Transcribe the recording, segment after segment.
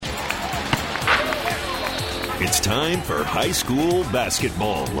It's time for high school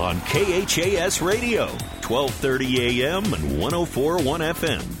basketball on KHAS Radio, 1230 AM and 104.1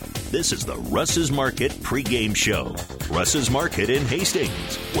 FM. This is the Russ's Market pregame show. Russ's Market in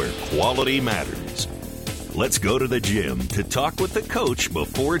Hastings, where quality matters. Let's go to the gym to talk with the coach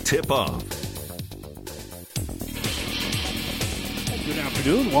before tip-off. Good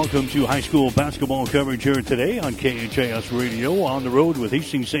afternoon. Welcome to high school basketball coverage here today on KHAS Radio. On the road with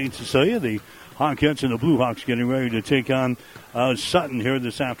Hastings St. Cecilia, the Hawkettes and the Blue Hawks getting ready to take on Sutton here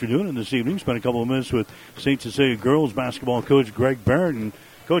this afternoon and this evening. Spent a couple of minutes with St. Cecilia girls basketball coach Greg Barrett. And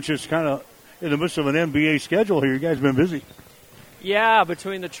Coach, is kind of in the midst of an NBA schedule here. You guys been busy. Yeah,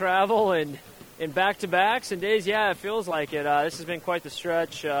 between the travel and back-to-backs and days, yeah, it feels like it. This has been quite the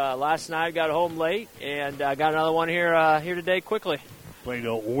stretch. Last night got home late and got another one here today quickly. Played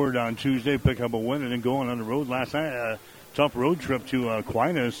Ord on Tuesday, pick up a win, and then going on the road last night. Tough road trip to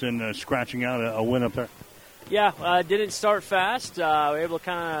Aquinas and scratching out a win up there. Yeah, didn't start fast. We were able to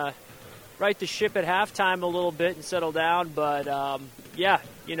kind of right the ship at halftime a little bit and settle down. But, it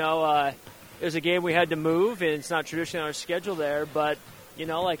was a game we had to move, and it's not traditionally on our schedule there. But,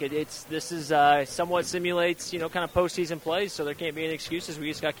 this is somewhat simulates, kind of postseason plays, so there can't be any excuses. We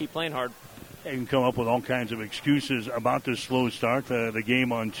just got to keep playing hard. You can come up with all kinds of excuses about this slow start, the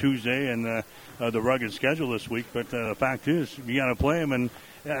game on Tuesday and the rugged schedule this week. But the fact is, you got to play them, and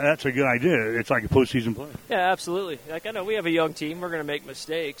that's a good idea. It's like a postseason play. Yeah, absolutely. Like, I know we have a young team. We're going to make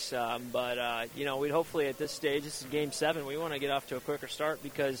mistakes. But we'd hopefully at this stage, this is Game 7, we want to get off to a quicker start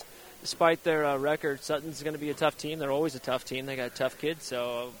because despite their record, Sutton's going to be a tough team. They're always a tough team. They got tough kids.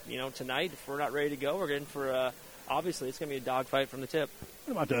 So, tonight, if we're not ready to go, we're getting for obviously, it's going to be a dogfight from the tip.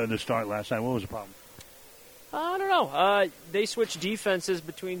 What about the start last night? What was the problem? I don't know. They switched defenses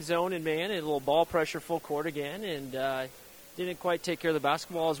between zone and man, and a little ball pressure full court again, and didn't quite take care of the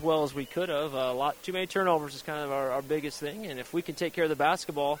basketball as well as we could have. Too many turnovers is kind of our biggest thing, and if we can take care of the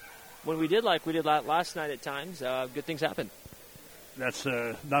basketball when we did last night at times, good things happen. That's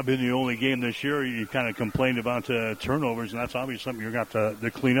not been the only game this year. You kind of complained about turnovers, and that's obviously something you're going to have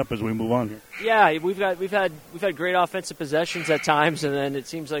to clean up as we move on here. Yeah, we've had great offensive possessions at times, and then it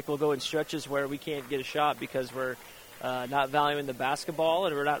seems like we'll go in stretches where we can't get a shot because we're not valuing the basketball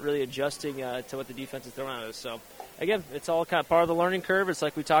and we're not really adjusting to what the defense is throwing at us. So, again, it's all kind of part of the learning curve. It's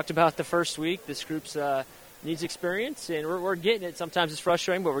like we talked about the first week. This group's needs experience, and we're getting it. Sometimes it's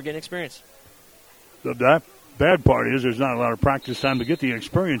frustrating, but we're getting experience. That bad part is there's not a lot of practice time to get the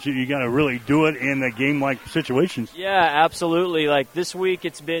experience. You got to really do it in the game-like situations. Yeah, absolutely. Like this week,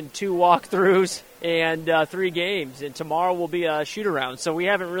 it's been 2 walkthroughs and 3 games, and tomorrow will be a shoot-around. So we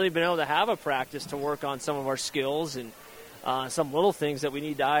haven't really been able to have a practice to work on some of our skills and some little things that we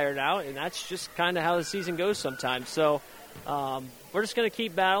need to iron out, and that's just kind of how the season goes sometimes. So we're just going to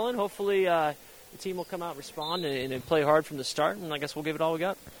keep battling. Hopefully the team will come out and respond and play hard from the start, and I guess we'll give it all we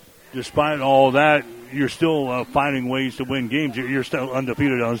got. Despite all that, you're still finding ways to win games. You're still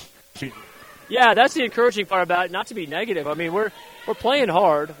undefeated on season. Yeah, that's the encouraging part about it, not to be negative. I mean, we're playing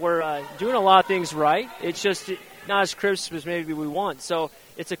hard. We're doing a lot of things right. It's just not as crisp as maybe we want. So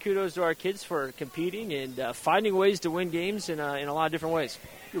it's a kudos to our kids for competing and finding ways to win games in a lot of different ways.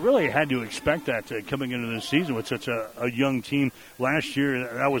 You really had to expect that coming into this season with such a young team. Last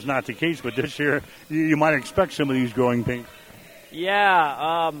year, that was not the case, but this year you might expect some of these growing pains.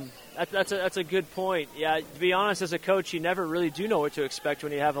 Yeah, that's a good point. Yeah, to be honest, as a coach, you never really do know what to expect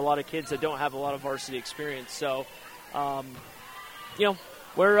when you have a lot of kids that don't have a lot of varsity experience. So,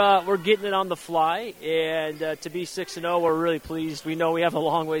 we're getting it on the fly, and to be 6-0, we're really pleased. We know we have a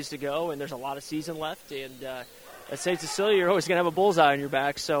long ways to go, and there's a lot of season left. And at St. Cecilia, you're always going to have a bullseye on your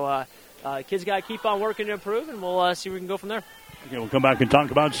back. So, kids got to keep on working to improve, and we'll see where we can go from there. Okay, we'll come back and talk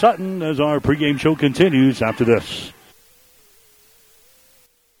about Sutton as our pregame show continues after this.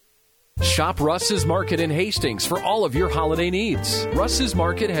 Shop Russ's Market in Hastings for all of your holiday needs. Russ's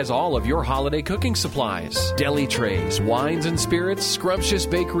Market has all of your holiday cooking supplies, deli trays, wines and spirits, scrumptious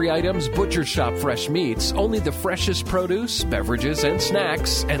bakery items, butcher shop fresh meats, only the freshest produce, beverages, and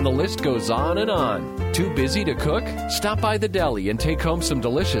snacks, and the list goes on and on. Too busy to cook? Stop by the deli and take home some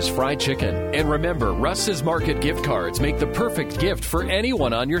delicious fried chicken. And remember, Russ's Market gift cards make the perfect gift for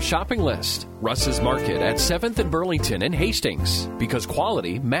anyone on your shopping list. Russ's Market at 7th and Burlington in Hastings, because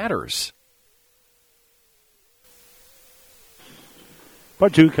quality matters.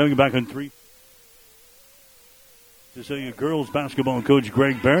 Part 2 coming back on 3. Cecilia girls basketball coach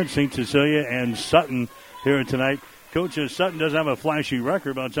Greg Barrett, St. Cecilia and Sutton here tonight. Coach, Sutton doesn't have a flashy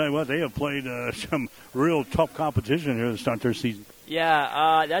record, but I'll tell you what, they have played some real tough competition here to start their season.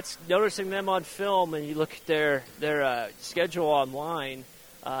 Yeah, that's noticing them on film, and you look at their schedule online.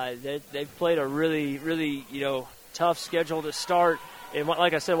 They've played a really, really, tough schedule to start. And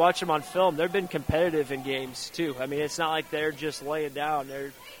like I said, watch them on film. They've been competitive in games, too. I mean, it's not like they're just laying down.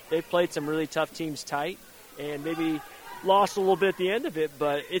 They've played some really tough teams tight and maybe lost a little bit at the end of it,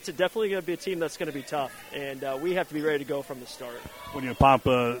 but it's definitely going to be a team that's going to be tough. And we have to be ready to go from the start. When you pop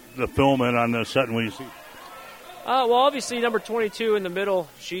the film in on Sutton, what do you see? Well, obviously, number 22 in the middle,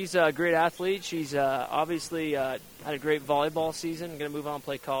 she's a great athlete. She's obviously had a great volleyball season, going to move on and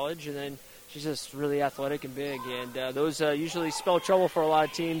play college. And then she's just really athletic and big. And those usually spell trouble for a lot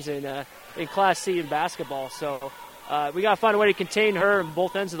of teams in Class C in basketball. So we got to find a way to contain her on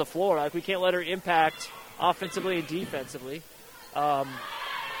both ends of the floor. Like, we can't let her impact offensively and defensively. That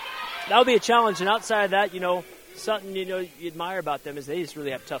would be a challenge. And outside of that, Sutton, you admire about them is they just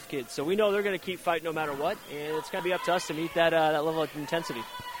really have tough kids. So we know they're going to keep fighting no matter what, and it's going to be up to us to meet that level of intensity.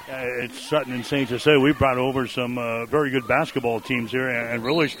 It's Sutton and St. Cecilia. We brought over some very good basketball teams here and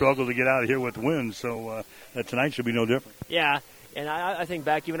really struggled to get out of here with wins. So tonight should be no different. Yeah, and I think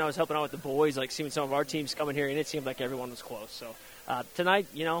back even when I was helping out with the boys, like seeing some of our teams coming here, and it seemed like everyone was close. So tonight,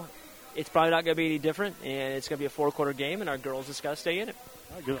 it's probably not going to be any different, and it's going to be a 4-quarter game, and our girls just got to stay in it.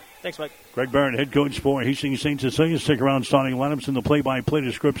 Good. Thanks, Mike. Greg Barrett, head coach for Hastings St. Cecilia. Stick around, starting lineups in the play-by-play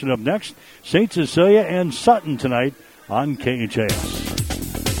description up next. St. Cecilia and Sutton tonight on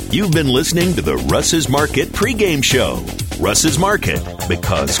KHAS. You've been listening to the Russ's Market pregame show. Russ's Market,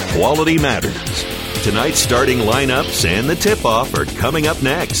 because quality matters. Tonight's starting lineups and the tip-off are coming up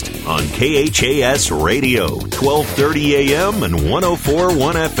next on KHAS Radio, 1230 AM and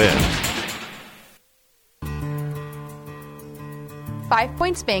 104.1 FM. 5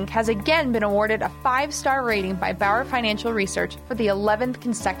 Points Bank has again been awarded a 5-star rating by Bauer Financial Research for the 11th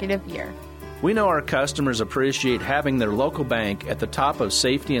consecutive year. We know our customers appreciate having their local bank at the top of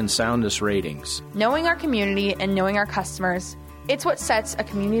safety and soundness ratings. Knowing our community and knowing our customers, it's what sets a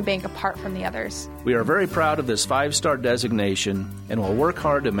community bank apart from the others. We are very proud of this 5-star designation and will work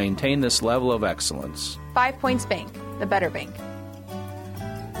hard to maintain this level of excellence. 5 Points Bank, the better bank.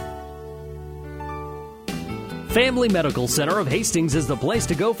 Family Medical Center of Hastings is the place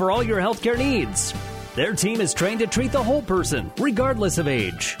to go for all your healthcare needs. Their team is trained to treat the whole person, regardless of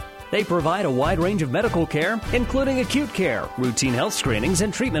age. They provide a wide range of medical care, including acute care, routine health screenings,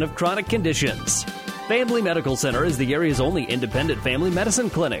 and treatment of chronic conditions. Family Medical Center is the area's only independent family medicine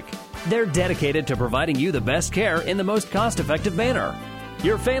clinic. They're dedicated to providing you the best care in the most cost-effective manner.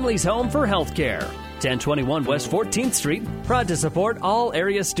 Your family's home for health care. 1021 West 14th Street, proud to support all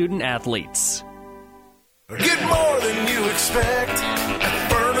area student athletes. Get more than you expect at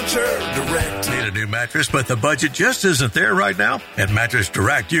Furniture Direct. Need a new mattress, but the budget just isn't there right now? At Mattress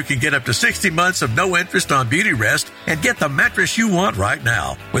Direct, you can get up to 60 months of no interest on Beauty Rest and get the mattress you want right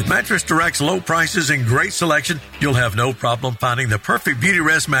now. With Mattress Direct's low prices and great selection, you'll have no problem finding the perfect Beauty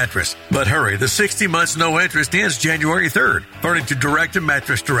Rest mattress. But hurry, the 60 months no interest ends January 3rd. Furniture Direct and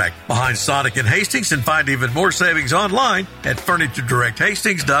Mattress Direct, behind Sonic and Hastings, and find even more savings online at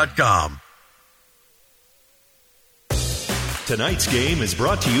FurnitureDirectHastings.com. Tonight's game is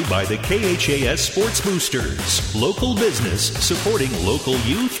brought to you by the KHAS Sports Boosters, local business supporting local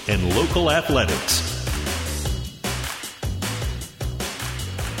youth and local athletics.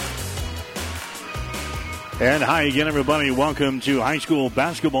 And hi again, everybody. Welcome to high school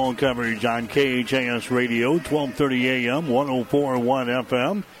basketball coverage on KHAS Radio, 1230 AM, 104.1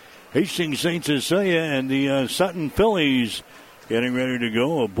 FM. Hastings St. Cecilia and the Sutton Phillies getting ready to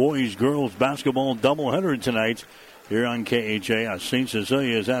go. A boys-girls basketball doubleheader tonight here on KHAS. St.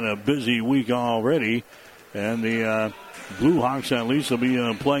 Cecilia has had a busy week already, and the Blue Hawks at least will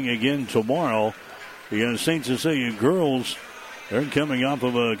be playing again tomorrow. The St. Cecilia girls, they're coming off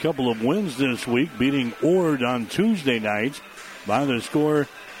of a couple of wins this week, beating Ord on Tuesday night by the score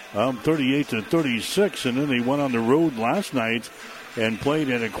of 38-36, and then they went on the road last night and played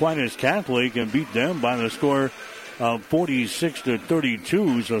at Aquinas Catholic and beat them by the score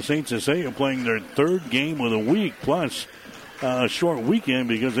 46-32. So St. Cecilia playing their third game of the week, plus a short weekend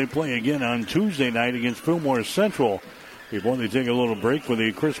because they play again on Tuesday night against Fillmore Central before they take a little break for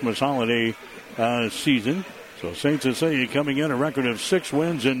the Christmas holiday season. So St. Cecilia coming in a record of 6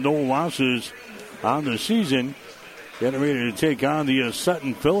 wins and no losses on the season. Getting ready to take on the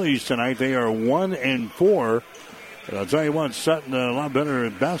Sutton Phillies tonight. They are 1-4. And I'll tell you what, Sutton, a lot better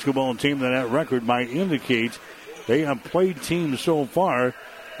basketball team than that record might indicate. They have played teams so far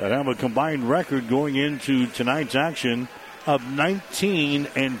that have a combined record going into tonight's action of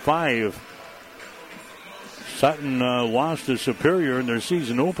 19-5. Sutton lost to Superior in their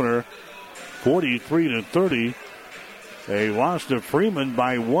season opener, 43-30. They lost to Freeman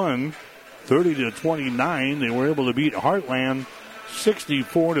by 1, 30-29. They were able to beat Heartland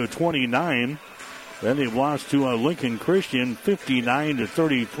 64-29. Then they've lost to Lincoln Christian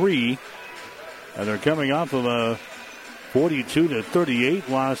 59-33. And they're coming off of a 42-38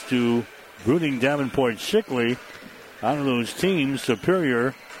 loss to Bruning Davenport Shickley. Out of those teams,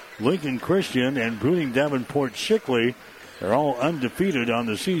 Superior, Lincoln Christian, and Bruning Davenport Shickley are all undefeated on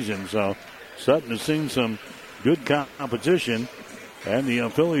the season. So Sutton has seen some good competition. And the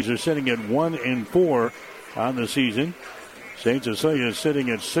Phillies are sitting at 1-4 on the season. St. Cecilia is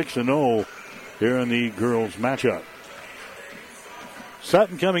sitting at 6-0 here in the girls' matchup.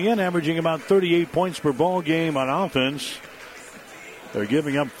 Sutton coming in, averaging about 38 points per ball game on offense. They're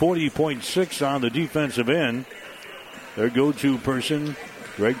giving up 40.6 on the defensive end. Their go-to person,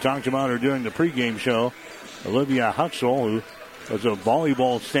 Greg talked about her during the pregame show, Olivia Huxell, who was a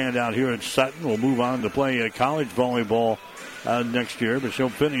volleyball standout here at Sutton, will move on to play college volleyball next year, but she'll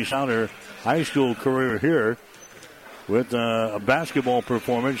finish out her high school career here with a basketball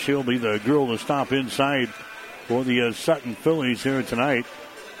performance. She'll be the girl to stop inside for the Sutton Phillies here tonight.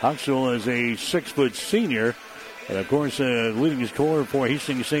 Huxell is a 6-foot senior, and of course, leading scorer for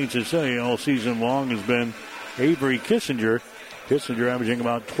Hastings St. Cecilia all season long has been Avery Kissinger. Kissinger averaging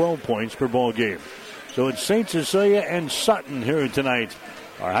about 12 points per ball game. So it's St. Cecilia and Sutton here tonight.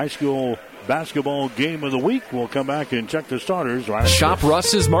 Our high school basketball game of the week. We'll come back and check the starters. Shop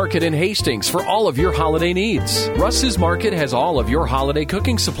Russ's Market in Hastings for all of your holiday needs. Russ's Market has all of your holiday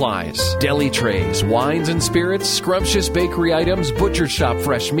cooking supplies. Deli trays, wines and spirits, scrumptious bakery items, butcher shop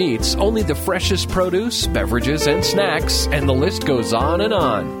fresh meats, only the freshest produce, beverages, and snacks, and the list goes on and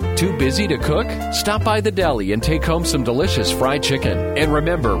on. Too busy to cook? Stop by the deli and take home some delicious fried chicken. And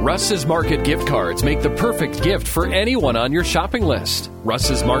remember, Russ's Market gift cards make the perfect gift for anyone on your shopping list.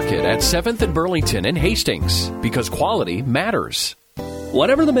 Russ's Market at 7th and Burlington and Hastings, because quality matters.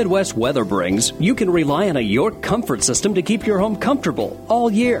 Whatever the Midwest weather brings, you can rely on a York comfort system to keep your home comfortable all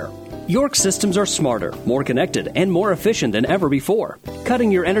year. York systems are smarter, more connected, and more efficient than ever before,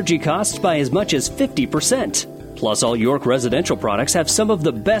 cutting your energy costs by as much as 50%. Plus, all York residential products have some of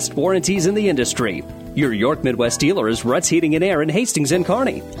the best warranties in the industry. Your York Midwest dealer is Ruts Heating and Air in Hastings and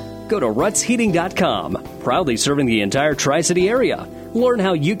Kearney. Go to rutsheating.com, proudly serving the entire Tri-City area. Learn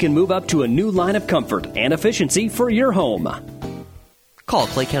how you can move up to a new line of comfort and efficiency for your home. Call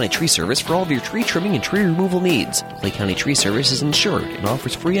Clay County Tree Service for all of your tree trimming and tree removal needs. Clay County Tree Service is insured and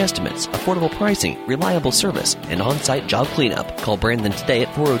offers free estimates, affordable pricing, reliable service, and on-site job cleanup. Call Brandon today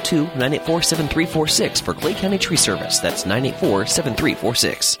at 402-984-7346 for Clay County Tree Service. That's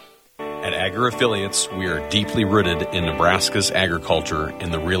 984-7346. At Agri Affiliates, we are deeply rooted in Nebraska's agriculture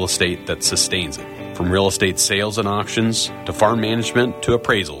and the real estate that sustains it. From real estate sales and auctions to farm management to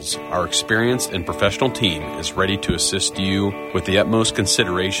appraisals, our experienced and professional team is ready to assist you with the utmost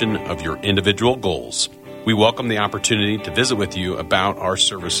consideration of your individual goals. We welcome the opportunity to visit with you about our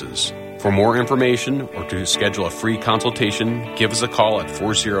services. For more information or to schedule a free consultation, give us a call at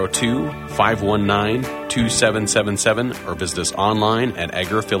 402-519-2777 or visit us online at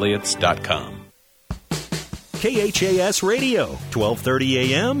agriaffiliates.com. KHAS Radio,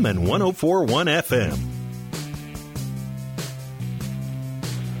 1230 AM and 104.1 FM.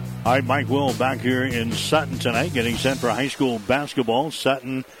 All right, Mike Will back here in Sutton tonight, getting set for high school basketball.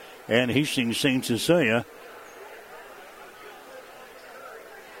 Sutton and Hastings St. Cecilia.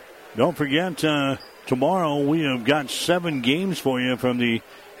 Don't forget, tomorrow we have got 7 games for you from the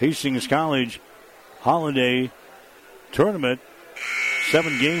Hastings College Holiday Tournament.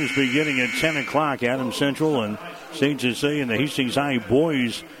 7 games beginning at 10 o'clock. Adams Central and St. Cecilia and the Hastings High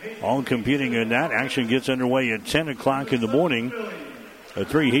boys all competing in that. Action gets underway at 10 o'clock in the morning. The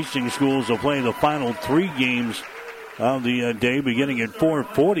 3 Hastings schools will play the final 3 games of the day beginning at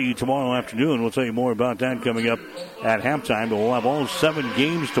 4:40 tomorrow afternoon. We'll tell you more about that coming up at halftime. But we'll have all 7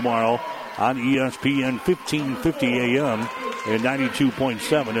 games tomorrow on ESPN 1550 AM and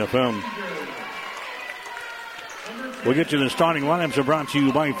 92.7 FM. We'll get to the starting lineups are brought to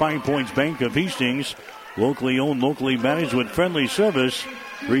you by 5 Points Bank of Hastings. Locally owned, locally managed with friendly service.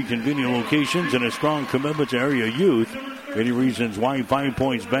 3 convenient locations and a strong commitment to area youth. Many reasons why 5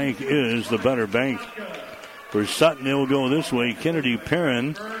 Points Bank is the better bank. For Sutton, it will go this way. Kennedy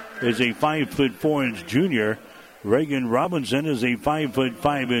Perrin is a 5'4" junior. Reagan Robinson is a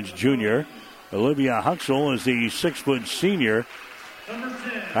 5'5" junior. Olivia Huxell is the 6' senior.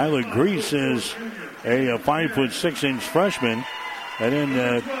 Kyla Grease is a 5'6" freshman. And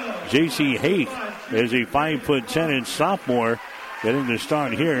then J.C. Hake is a 5'10" sophomore, getting the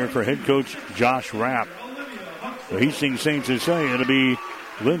start here for head coach Josh Rapp. For Hastings St. Cecilia, it'll be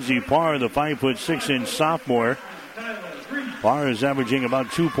Lindsey Parr, the 5'6" sophomore. Parr is averaging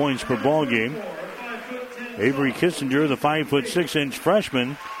about 2 points per ball game. Avery Kissinger, the 5'6"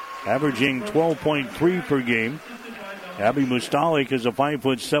 freshman, averaging 12.3 per game. Abby Mustalik is a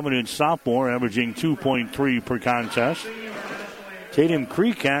 5'7" sophomore, averaging 2.3 per contest. Tatum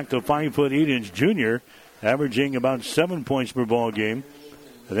Kreekak, the 5'8" junior, averaging about 7 points per ball game.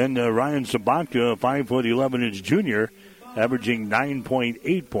 And then Ryan Sabatka, a 5'11" junior, averaging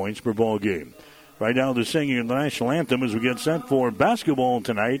 9.8 points per ball game. Right now, the singing of the national anthem as we get set for basketball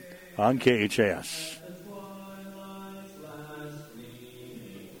tonight on KHAS.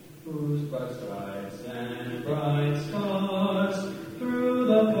 Whose bright stripes and bright stars through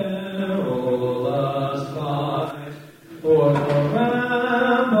the perilous fight, for the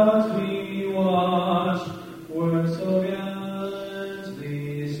ramparts we watched were so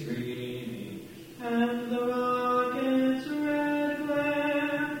gallantly streaming, and the rocket's red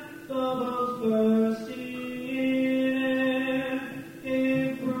glare, the bombs bursting in air,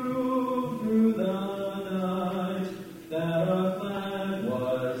 it proved through the night that our flag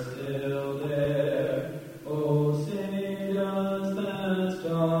was still there. Oh, say does that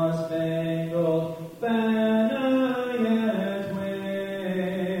star-spangled banner yet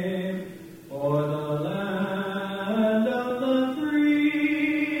wave o'er the land of the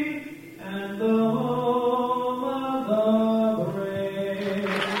free and the home of the brave.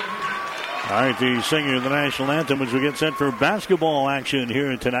 All right, the singing of the national anthem as we get set for basketball action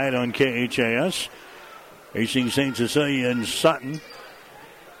here tonight on KHAS. Hastings St. Cecilia and Sutton.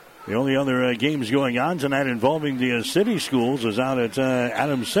 The only other games going on tonight involving the city schools is out at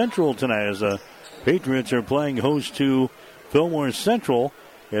Adams Central tonight as the Patriots are playing host to Fillmore Central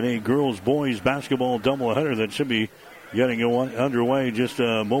in a girls-boys basketball doubleheader that should be getting underway just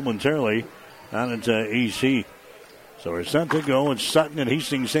momentarily out at AC. So we're set to go. It's Sutton and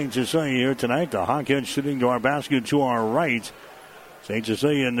Hastings St. Cecilia here tonight. The Hawkheads shooting to our basket to our right. St.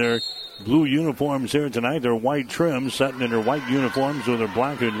 Cecilia in their blue uniforms here tonight. Their white trim. Sutton in their white uniforms with their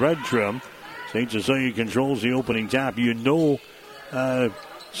black and red trim. St. Cecilia controls the opening tap. You know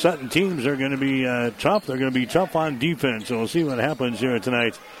Sutton teams are going to be tough. They're going to be tough on defense. So we'll see what happens here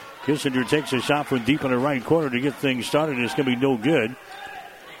tonight. Kissinger takes a shot from deep in the right corner to get things started. It's going to be no good.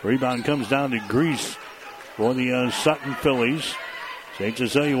 Rebound comes down to Grease for the Sutton Phillies. St.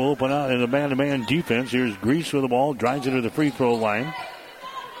 Cecilia will open out in the man-to-man defense. Here's Grease with the ball. Drives it to the free throw line.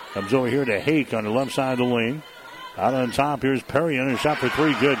 Comes over here to Hake on the left side of the lane. Out on top, here's Perrion. A shot for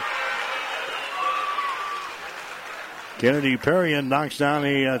three. Good. Kennedy Perrion knocks down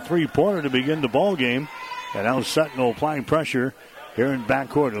a three-pointer to begin the ball game. And now Sutton will apply pressure here in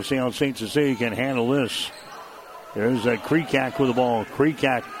backcourt. We'll see how St. Cecilia can handle this. There's Kreekak with the ball.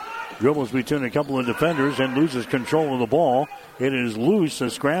 Kreekak dribbles between a couple of defenders and loses control of the ball. It is loose. The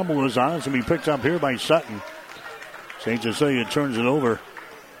scramble is on. It's going to be picked up here by Sutton. St. Cecilia turns it over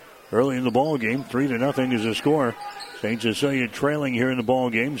early in the ball game. 3-0 is the score. St. Cecilia trailing here in the ball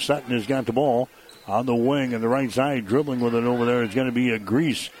game. Sutton has got the ball on the wing on the right side. Dribbling with it over there is going to be a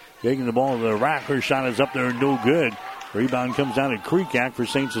Grease. Taking the ball to the rack. Her shot is up there. No good. Rebound comes down to Kreekak for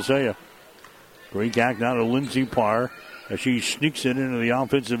St. Cecilia. Kreekak now to Lindsey Parr as she sneaks it into the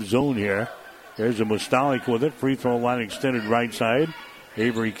offensive zone here. There's a Mustalik with it. Free throw line extended right side.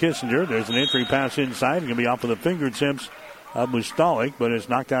 Avery Kissinger. There's an entry pass inside. Going to be off of the fingertips of Mustalik, but it's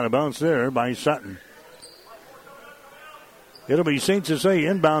knocked out of bounds there by Sutton. It'll be St.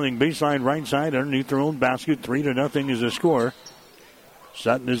 Cecilia inbounding baseline right side underneath their own basket. 3-0 is the score.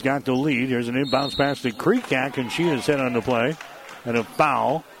 Sutton has got the lead. Here's an inbounds pass to Kreekak, and she is hit on the play. And a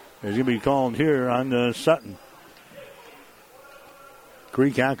foul is going to be called here on Sutton.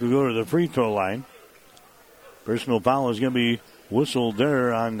 Kreekak will go to the free throw line. Personal foul is going to be whistled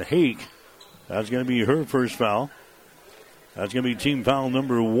there on Hake. That's going to be her first foul. That's going to be team foul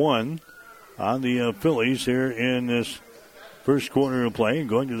number 1 on the Phillies here in this first quarter of play.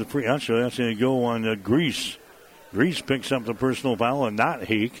 Going to the free, actually that's going to go on Grease. Grease picks up the personal foul and not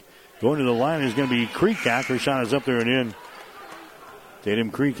Hake. Going to the line is going to be Kreekak. Her shot is up there and in.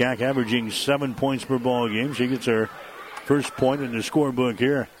 Tatum Kreekak averaging 7 points per ball game. She gets her first point in the scorebook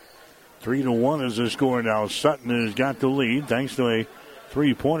here. 3-1 is the score now. Sutton has got the lead thanks to a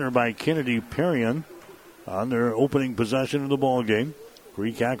three-pointer by Kennedy Perrion on their opening possession of the ball game.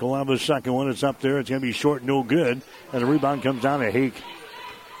 Kreekak will have a second one. It's up there. It's going to be short, no good. And the rebound comes down to Hake.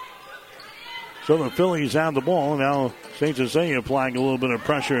 So the Phillies have the ball. Now St. Cecilia applying a little bit of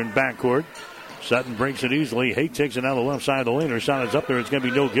pressure in backcourt. Sutton breaks it easily. Hake takes it out the left side of the lane. Her shot is up there. It's going to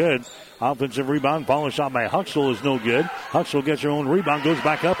be no good. Offensive rebound. Follow shot by Huxell is no good. Huxell gets her own rebound, goes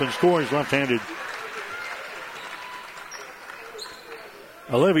back up and scores left-handed.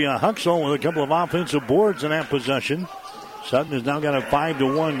 Olivia Huxell with a couple of offensive boards in that possession. Sutton has now got a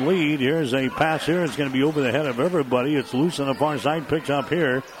 5-1 lead. Here's a pass here. It's going to be over the head of everybody. It's loose on the far side. Picked up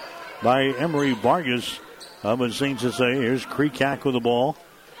here by Emery Vargas of St. Cecilia. Here's Kreekak with the ball.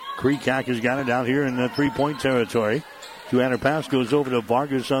 Kreekak has got it out here in the 3-point territory. Two-hander pass goes over to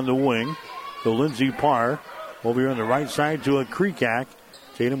Vargas on the wing. To Lindsey Parr. Over here on the right side to a Kreekak.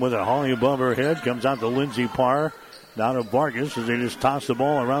 Tatum with a holly above her head. Comes out to Lindsey Parr. Down to Vargas as they just toss the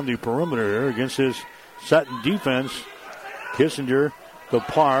ball around the perimeter here against this Sutton defense. Kissinger to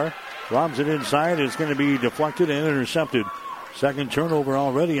Parr. Lobs it inside. It's going to be deflected and intercepted. Second turnover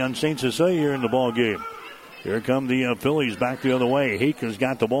already on St. Cecilia here in the ball game. Here come the Phillies back the other way. Hake has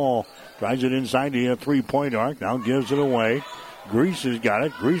got the ball. Drives it inside the 3-point arc. Now gives it away. Grease has got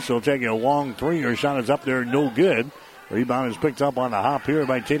it. Grease will take a long three. Her shot is up there. No good. Rebound is picked up on the hop here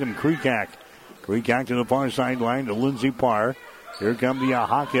by Tatum Kreekak. Kreekak to the far sideline to Lindsey Parr. Here come the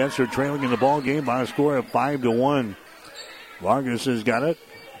Hawkettes. They're trailing in the ball game by a score of 5-1. Vargas has got it.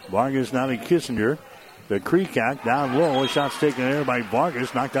 Vargas now to Kissinger. The Kreekak down low. A shot's taken there by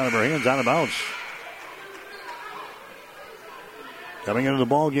Vargas. Knocked out of her hands, out of bounds. Coming into the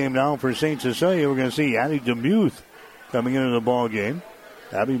ball game now for St. Cecilia, we're going to see Addie DeMuth coming into the ball game.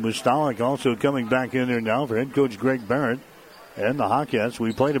 Abby Mustalik also coming back in there now for head coach Greg Barrett and the Hawkettes.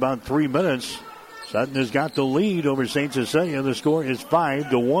 We played about 3 minutes. Sutton has got the lead over St. Cecilia. The score is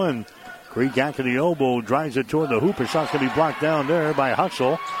 5-1. Kreekak to the elbow, drives it toward the hoop. Her shot's going to be blocked down there by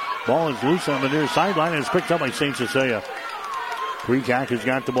Huxell. Ball is loose on the near sideline and it's picked up by St. Cecilia. Kreekak has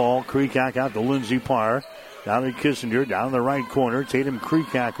got the ball. Kreekak out to Lindsey Parr. Down to Kissinger, down the right corner. Tatum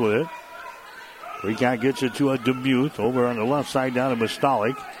Kreekak with it. Kreekak gets it to a DeMuth over on the left side down to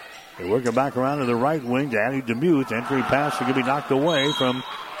Mustalik. They work it back around to the right wing to Addie DeMuth. Entry pass is going to be knocked away from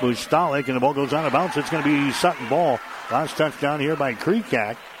Mustalik, and the ball goes out of bounds. It's going to be Sutton ball. Last touchdown here by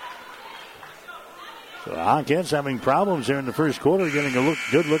Kreekak. So the Hawkettes having problems here in the first quarter, getting a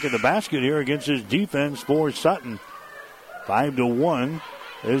good look at the basket here against his defense for Sutton. 5-1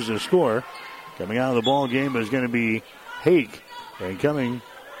 is the score. Coming out of the ball game is going to be Hake. And coming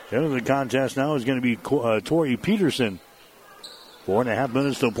into the contest now is going to be Tori Peterson. 4.5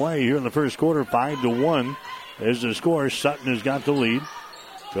 minutes to play here in the first quarter. 5-1 is the score. Sutton has got the lead.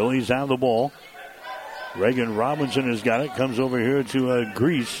 Phillies have the ball. Reagan Robinson has got it. Comes over here to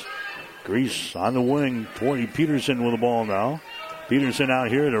Grease. Grease on the wing. Tori Peterson with the ball now. Peterson out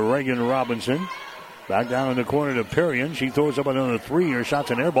here to Reagan Robinson. Back down in the corner to Perrion. She throws up another three. Her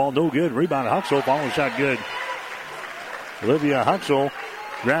shot's an air ball. No good. Rebound Huxell. Follow shot good. Olivia Huxell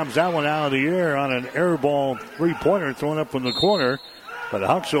grabs that one out of the air on an air ball three-pointer thrown up from the corner. But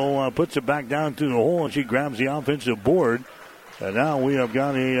Huxell puts it back down through the hole, and she grabs the offensive board. And now we have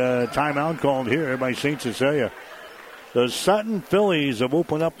got a timeout called here by St. Cecilia. The Sutton Phillies have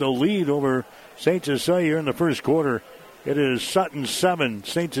opened up the lead over St. Cecilia in the first quarter. It is Sutton 7,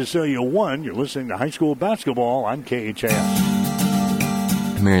 St. Cecilia 1. You're listening to high school basketball on KHAS.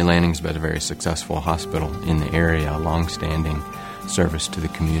 Mary Lanning's been a very successful hospital in the area, a long-standing service to the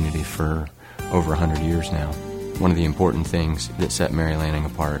community for over 100 years now. One of the important things that set Mary Lanning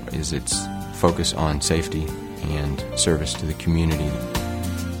apart is its focus on safety and service to the community.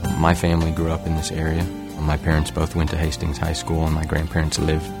 My family grew up in this area. My parents both went to Hastings High School, and my grandparents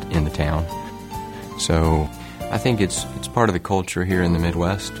lived in the town. So I think it's part of the culture here in the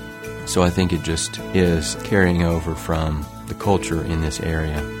Midwest. So I think it just is carrying over from the culture in this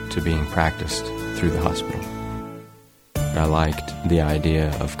area to being practiced through the hospital. I liked the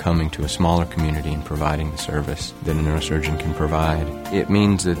idea of coming to a smaller community and providing the service that a neurosurgeon can provide. It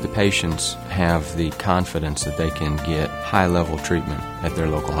means that the patients have the confidence that they can get high-level treatment at their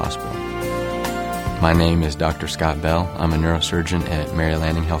local hospital. My name is Dr. Scott Bell. I'm a neurosurgeon at Mary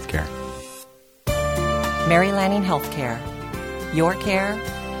Lanning Healthcare. Mary Lanning Healthcare. Your care,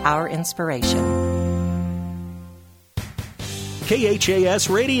 our inspiration. KHAS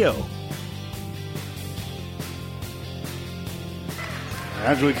Radio.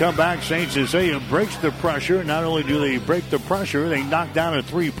 As we come back, St. Cecilia breaks the pressure. Not only do they break the pressure, they knock down a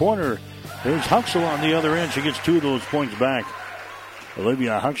three-pointer. There's Huxell on the other end. She gets 2 of those points back.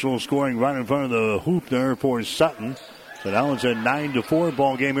 Olivia Huxell scoring right in front of the hoop there for Sutton. So now it's a 9-4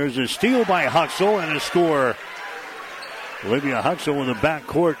 ball game. Here's a steal by Huxell and a score. Olivia Huxell with a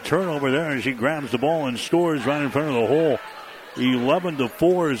backcourt turnover there, and she grabs the ball and scores right in front of the hole.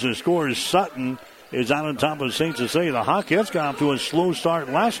 11-4 is the score. Sutton is out on top of St. Cecilia. The Hawkettes got off to a slow start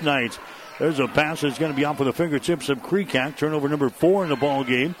last night. There's a pass that's going to be off for the fingertips of Kreekak. Turnover number 4 in the ball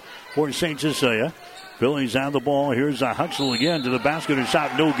game for St. Cecilia. Phillies have the ball. Here's Huxell again to the basket. A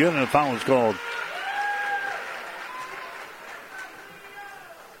shot no good, and a foul is called.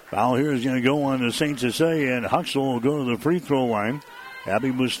 Foul here is going to go on to St. Cecilia, and Huxell will go to the free throw line.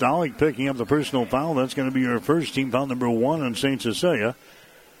 Abby Mustalik picking up the personal foul. That's going to be her first, team foul number 1 on St. Cecilia.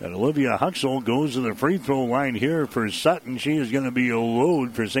 And Olivia Huxell goes to the free throw line here for Sutton. She is going to be a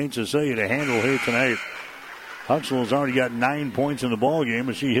load for St. Cecilia to handle here tonight. Huxell has already got 9 points in the ball game,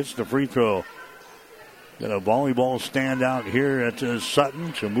 and she hits the free throw. Got a volleyball standout here at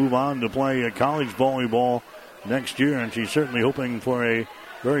Sutton. She'll move on to play college volleyball next year, and she's certainly hoping for a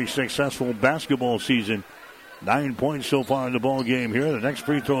very successful basketball season. 9 points so far in the ball game here. The next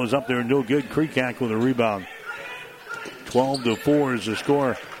free throw is up there, no good. Kreekak with a rebound. 12-4 is the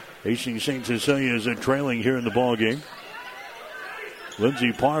score. Hastings St. Cecilia is trailing here in the ball game.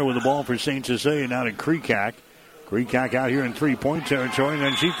 Lindsey Parr with the ball for St. Cecilia, now to Kreekak. Kreekak out here in three-point territory, and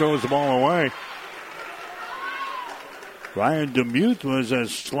then she throws the ball away. Ryan DeMuth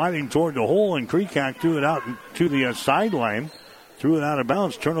was sliding toward the hole, and Kreekak threw it out to the sideline. Threw it out of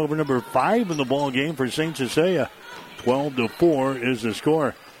bounds. Turnover number 5 in the ball game for St. Cecilia. 12-4 is the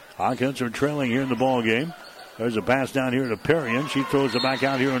score. Hawkins are trailing here in the ball game. There's a pass down here to Perrion. She throws it back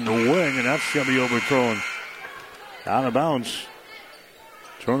out here in the wing, and that's going to be overthrown. Out of bounds.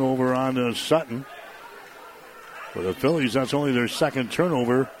 Turnover on Sutton. For the Phillies, that's only their second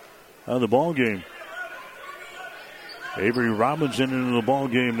turnover of the ball game. Avery Robinson into the ball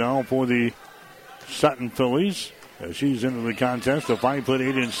game now for the Sutton Phillies. As she's into the contest, a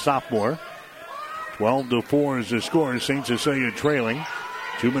 5'8" sophomore. 12-4 is the score. St. Cecilia trailing.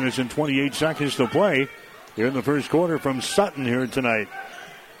 2 minutes and 28 seconds to play here in the first quarter from Sutton here tonight.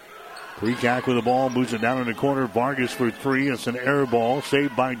 Kreekak with the ball, moves it down in the corner. Vargas for 3. It's an air ball,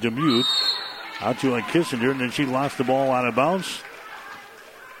 saved by DeMuth. Out to Kissinger, and then she lost the ball out of bounds.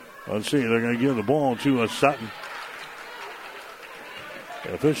 Let's see, they're going to give the ball to Sutton.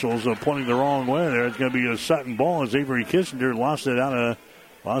 The officials are pointing the wrong way there. It's going to be a Sutton ball as Avery Kissinger lost it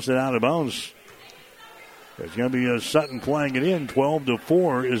out of bounds. It's going to be a Sutton playing it in.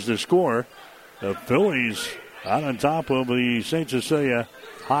 12-4 is the score. The Phillies out on top of the St. Cecilia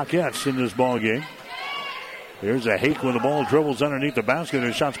Hawkettes in this ball game. Here's a Hake with the ball, dribbles underneath the basket.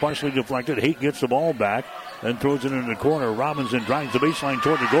 Her shot's partially deflected. Hake gets the ball back, then throws it into the corner. Robinson drives the baseline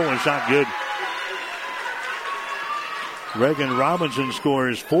toward the goal. It's not good. Reagan Robinson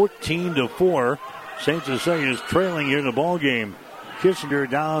scores 14-4. St. Cecilia is trailing here in the ball game. Kissinger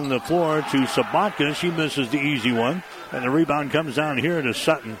down the floor to Sabatka. She misses the easy one, and the rebound comes down here to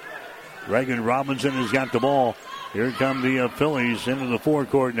Sutton. Reagan Robinson has got the ball. Here come the Phillies into the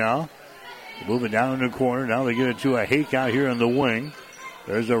forecourt now. Moving down in the corner. Now they get it to a Hake out here on the wing.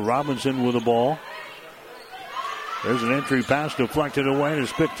 There's a Robinson with the ball. There's an entry pass deflected away.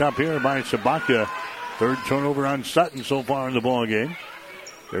 It's picked up here by Sabatka. Third turnover on Sutton so far in the ball game.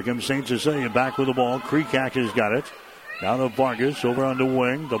 Here comes St. Cecilia back with the ball. Kreekak has got it. Now to Vargas over on the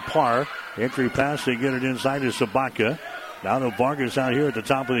wing. The Parr. Entry pass. They get it inside to Sabatka. Now to Vargas out here at the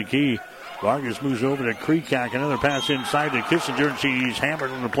top of the key. Vargas moves over to Kreekak. Another pass inside to Kissinger, and she's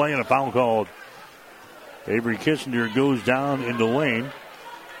hammered on the play and a foul called. Avery Kissinger goes down in the lane.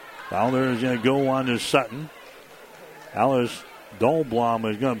 Foul there is going to go on to Sutton. Alice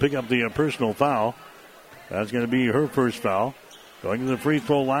Dahlblom is going to pick up the personal foul. That's going to be her first foul. Going to the free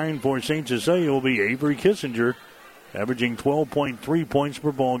throw line for St. Cecilia will be Avery Kissinger, averaging 12.3 points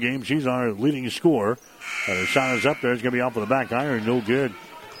per ball game. She's our leading scorer. And her shot is up there. It's going to be off of the back iron. No good.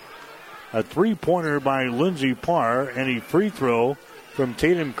 A three-pointer by Lindsey Parr and a free throw from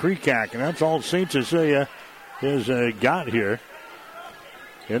Tatum Kreekak. And that's all St. Cecilia has got here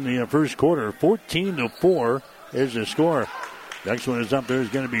in the first quarter. 14-4 is the score. Next one is up there is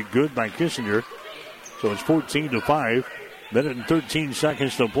going to be good by Kissinger. So it's 14-5. Minute and 13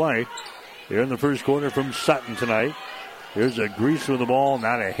 seconds to play here in the first quarter from Sutton tonight. Here's a Grease with the ball.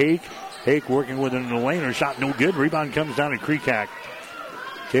 Now to Hake. Hake working with it in the lane. Her shot no good. Rebound comes down to Kreekak.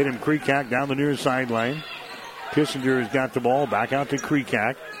 Tatum Kreekak down the near sideline. Kissinger has got the ball. Back out to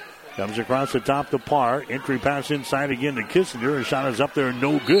Kreekak. Comes across the top to Parr. Entry pass inside again to Kissinger. Her shot is up there.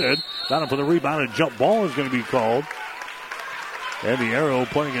 No good. Down for the rebound. A jump ball is going to be called. And the arrow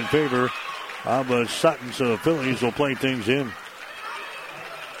pointing in favor of Sutton. So the Phillies will play things in.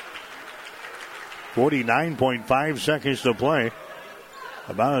 49.5 seconds to play.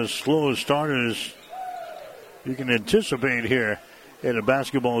 About as slow a start as you can anticipate here in a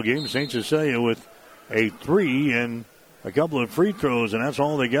basketball game. St. Cecilia with a 3 and a couple of free throws, and that's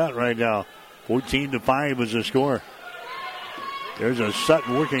all they got right now. 14-5 is the score. There's a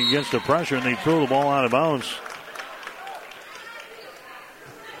Sutton working against the pressure, and they throw the ball out of bounds.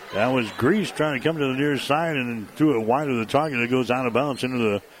 That was Grease trying to come to the near side and threw it wide of the target. It goes out of bounds into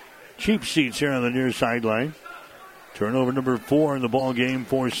the cheap seats here on the near sideline. Turnover number 4 in the ball game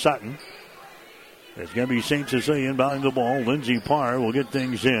for Sutton. It's going to be St. Cecilia inbounding the ball. Lindsey Parr will get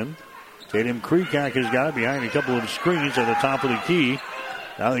things in. Tatum Kreekak has got it behind a couple of screens at the top of the key.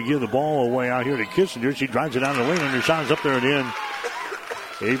 Now they give the ball away out here to Kissinger. She drives it down the lane, and her shot is up there and in.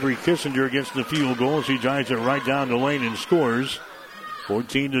 Avery Kissinger gets the field goal. She drives it right down the lane and scores.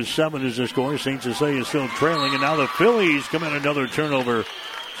 14-7 is the score. St. Cecilia is still trailing, and now the Phillies commit another turnover.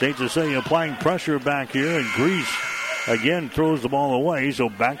 St. Cecilia applying pressure back here, and Grease again throws the ball away. So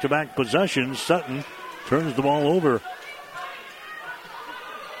back-to-back possessions. Sutton turns the ball over.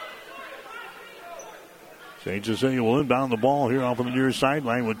 St. Cecilia will inbound the ball here off of the near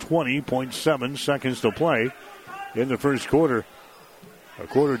sideline with 20.7 seconds to play in the first quarter. A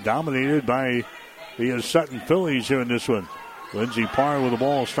quarter dominated by the Sutton Phillies here in this one. Lindsey Parr with the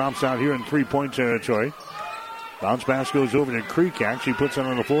ball stomps out here in three-point territory. Bounce pass goes over to Kreekak. She puts it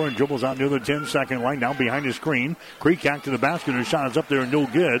on the floor and dribbles out near the 10-second line. Down behind the screen. Kreekak to the basket. Her shot is up there, no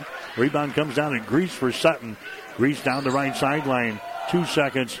good. Rebound comes down to Grease for Sutton. Grease down the right sideline. 2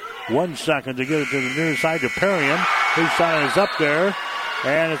 seconds. 1 second to get it to the near side to Perrion. His shot is up there.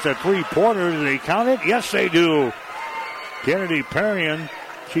 And it's a three-pointer. Do they count it? Yes, they do. Kennedy Perrion,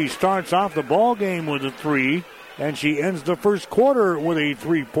 she starts off the ball game with a three, and she ends the first quarter with a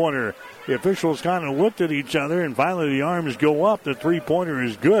three-pointer. The officials kind of looked at each other, and finally the arms go up. The three-pointer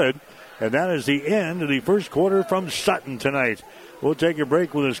is good, and that is the end of the first quarter from Sutton tonight. We'll take a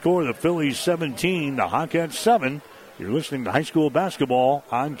break with a score of the Phillies 17, the Hawkettes 7. You're listening to high school basketball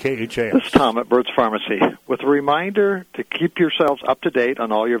on KHAS. This is Tom at Bird's Pharmacy with a reminder to keep yourselves up to date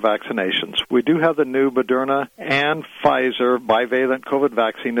on all your vaccinations. We do have the new Moderna and Pfizer bivalent COVID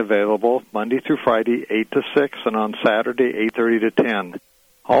vaccine available Monday through Friday, 8 to 6, and on Saturday, 8:30 to 10.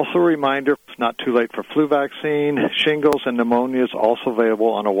 Also a reminder, it's not too late for flu vaccine. Shingles and pneumonia is also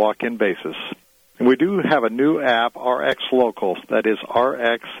available on a walk-in basis. And we do have a new app, RX Local. That is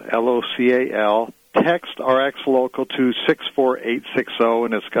RXLOCAL. Text RX Local to 64860,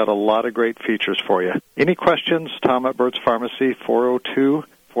 and it's got a lot of great features for you. Any questions? Tom at Bird's Pharmacy,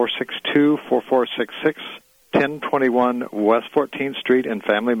 402-462-4466, 1021 West 14th Street and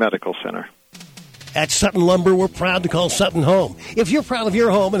Family Medical Center. At Sutton Lumber, we're proud to call Sutton home. If you're proud of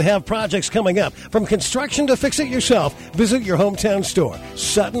your home and have projects coming up, from construction to fix it yourself, visit your hometown store.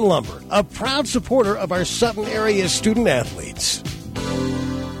 Sutton Lumber, a proud supporter of our Sutton area student athletes.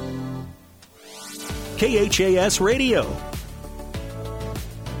 KHAS Radio.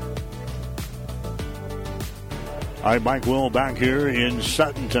 All right, Mike Will back here in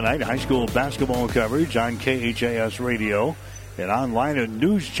Sutton tonight. High school basketball coverage on KHAS Radio and online at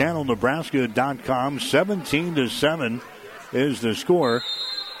newschannelnebraska.com. 17-7 is the score.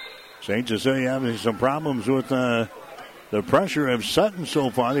 St. Cecilia having some problems with the pressure of Sutton so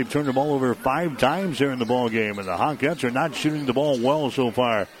far. They've turned the ball over 5 times here in the ball game, and the Hawkettes are not shooting the ball well so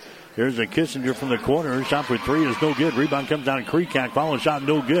far. Here's a Kissinger from the corner. Shot for three is no good. Rebound comes down to Kreekak. Follow shot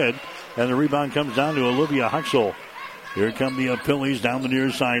no good. And the rebound comes down to Olivia Huxell. Here come the Phillies down the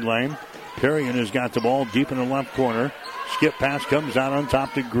near sideline. Perrion has got the ball deep in the left corner. Skip pass comes out on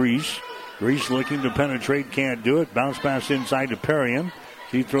top to Grease. Grease looking to penetrate. Can't do it. Bounce pass inside to Perrion.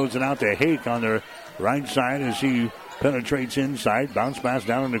 He throws it out to Hake on the right side as he penetrates inside. Bounce pass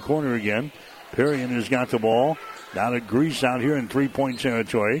down in the corner again. Perrion has got the ball. Down to Grease out here in three-point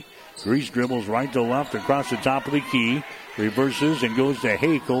territory. Grease dribbles right to left across the top of the key. Reverses and goes to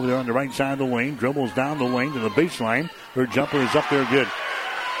Hake over there on the right side of the lane. Dribbles down the lane to the baseline. Her jumper is up there good.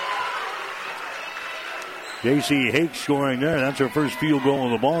 J.C. Hake scoring there. That's her first field goal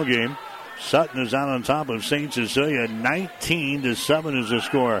of the ball game. Sutton is out on top of St. Cecilia. 19-7 is the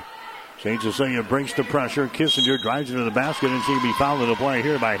score. St. Cecilia breaks the pressure. Kissinger drives into the basket and she will be fouled in the play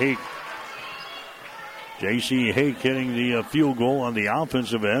here by Hake. J.C. Hake hitting the field goal on the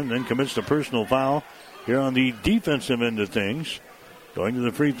offensive end, then commits the personal foul here on the defensive end of things. Going to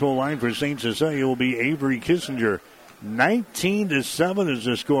the free throw line for St. Cecilia will be Avery Kissinger. 19-7 is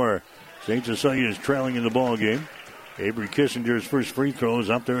the score. St. Cecilia is trailing in the ball game. Avery Kissinger's first free throw is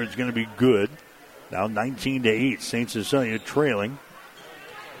up there. It's going to be good. Now 19-8. St. Cecilia trailing.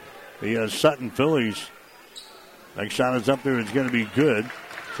 The Sutton Phillies. Next shot is up there. It's going to be good.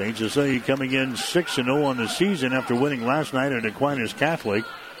 St. Cecilia coming in 6-0 on the season after winning last night at Aquinas Catholic.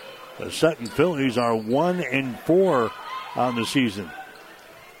 The Sutton Phillies are 1-4 on the season.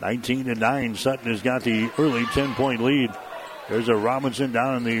 19-9. Sutton has got the early 10-point lead. There's a Robinson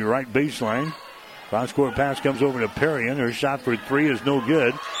down on the right baseline. Cross-court pass comes over to Perrion. Her shot for three is no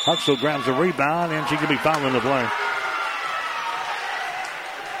good. Huxell grabs a rebound, and she can be fouled in the play.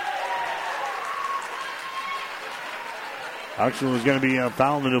 Huxell is going to be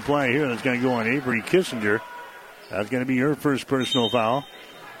fouled in the play here. That's going to go on Avery Kissinger. That's going to be her first personal foul.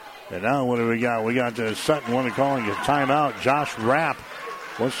 And now what do we got? We got Sutton want to call a timeout. Josh Rapp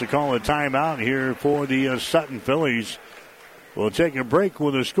wants to call a timeout here for the Sutton Phillies. We'll take a break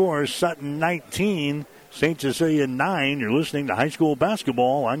with a score. Sutton 19, St. Cecilia 9. You're listening to high school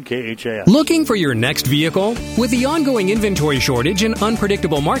basketball on KHAS. Looking for your next vehicle? With the ongoing inventory shortage and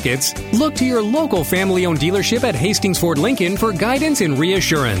unpredictable markets, look to your local family-owned dealership at Hastings Ford Lincoln for guidance and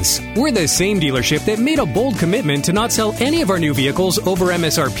reassurance. We're the same dealership that made a bold commitment to not sell any of our new vehicles over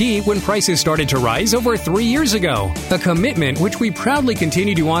MSRP when prices started to rise over 3 years ago. A commitment which we proudly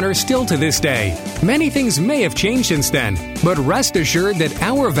continue to honor still to this day. Many things may have changed since then, but rest assured that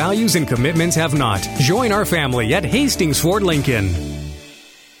our values and commitments have not. Join our family at Hastings Ford Lincoln.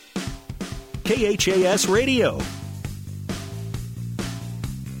 KHAS Radio.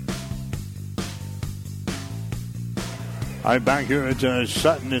 I'm back here at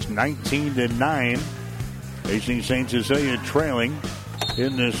Sutton. It's 19-9. Hastings St. Cecilia trailing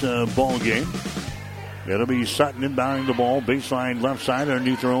in this ball game. It'll be Sutton inbounding the ball, baseline left side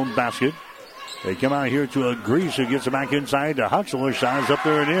underneath their own basket. They come out here to a Grease who gets it back inside to Huxell. Her shot is up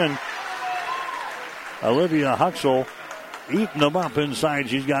there and in. Olivia Huxell eating them up inside.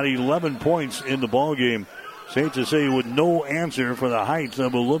 She's got 11 points in the ball game. St. Cecilia with no answer for the height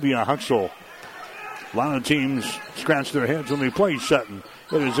of Olivia Huxell. A lot of teams scratch their heads when they play Sutton.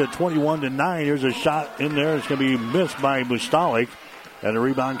 It is at 21-9. Here's a shot in there. It's going to be missed by Bustalik. And the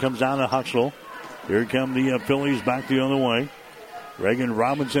rebound comes down to Huxell. Here come the Phillies back the other way. Reagan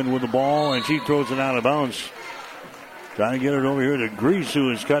Robinson with the ball, and she throws it out of bounds. Trying to get it over here to Grease,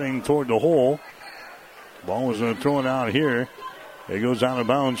 who is cutting toward the hole. Ball was going to throw it out here. It goes out of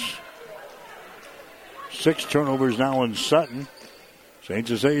bounds. 6 turnovers now in Sutton. St.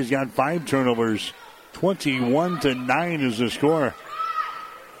 Cecilia's got 5 turnovers. 21-9 is the score.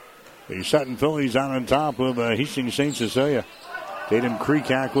 The Sutton Phillies out on top of Hastings St. Cecilia. Tatum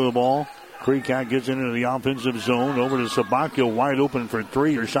Kreekak with the ball. Kreekak gets into the offensive zone. Over to Sabatka, wide open for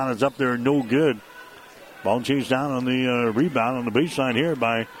 3. Her shot is up there, no good. Ball chased down on the rebound on the baseline here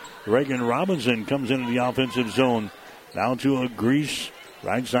by Reagan Robinson. Comes into the offensive zone. Now to a Grease,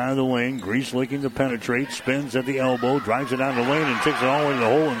 right side of the lane. Grease looking to penetrate. Spins at the elbow. Drives it down the lane and takes it all the way to the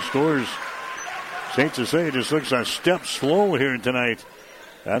hole and scores. St. Cecilia just looks a step slow here tonight.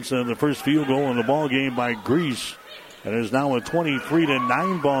 That's the first field goal in the ball game by Grease. And it is now a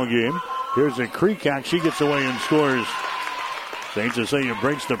 23-9 ball game. Here's a Kreekak. She gets away and scores. St. Cecilia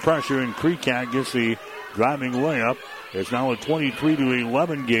breaks the pressure, and Kreekak gets the driving layup. It's now a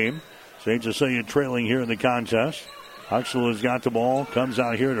 23-11 game. St. Cecilia trailing here in the contest. Huxell has got the ball. Comes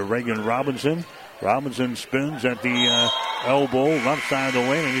out here to Reagan Robinson. Robinson spins at the elbow, left side of the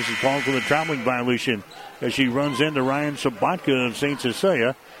lane, and this is called for the traveling violation as she runs into Ryan Sabatka of St.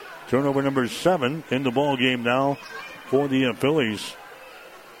 Cecilia. Turnover number 7 in the ball game now for the Phillies.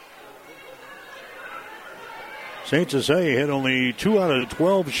 St. Cecilia hit only 2 out of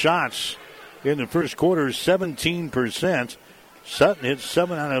 12 shots in the first quarter, 17%. Sutton hit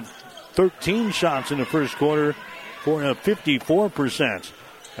 7 out of 13 shots in the first quarter for a 54%.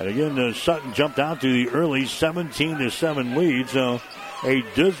 And again, Sutton jumped out to the early 17-7 lead. So a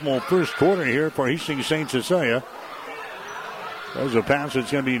dismal first quarter here for Hastings St. Cecilia. There's a pass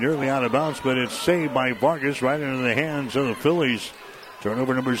that's going to be nearly out of bounds, but it's saved by Vargas right into the hands of the Phillies.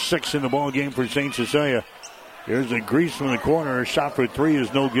 Turnover number 6 in the ball game for St. Cecilia. Here's a Grease from the corner. A shot for 3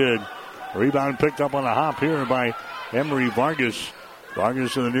 is no good. Rebound picked up on a hop here by Emery Vargas.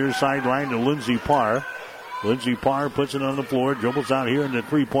 Vargas to the near sideline to Lindsey Parr. Lindsey Parr puts it on the floor, dribbles out here into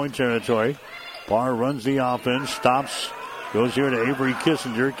 3-point territory. Parr runs the offense, stops, goes here to Avery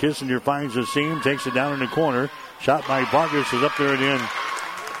Kissinger. Kissinger finds the seam, takes it down in the corner. Shot by Vargas is up there and in.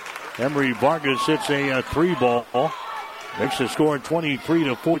 Emery Vargas hits a 3-ball. Makes the score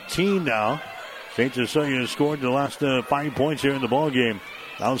 23-14 now. St. Cecilia has scored the last 5 points here in the ball game.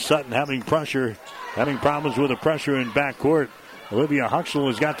 Now Sutton having pressure, having problems with the pressure in backcourt. Olivia Huxell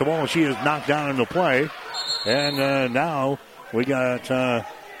has got the ball. She is knocked down in the play. And now we got,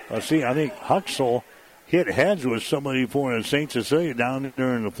 let's see, I think Huxell hit heads with somebody for St. Cecilia down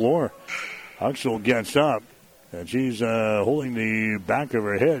there on the floor. Huxell gets up, and she's holding the back of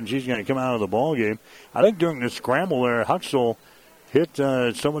her head, and she's going to come out of the ball game. I think during the scramble there, Huxell hit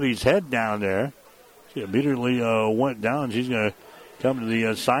somebody's head down there. She immediately went down. She's going to come to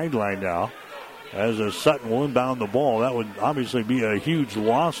the sideline now. As Sutton will inbound the ball, that would obviously be a huge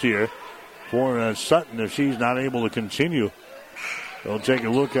loss here for Sutton if she's not able to continue. They'll take a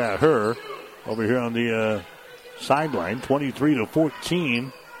look at her over here on the sideline.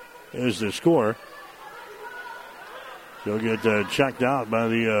 23-14 is the score. She'll get checked out by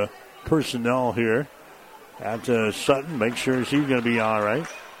the personnel here at Sutton. Make sure she's going to be all right.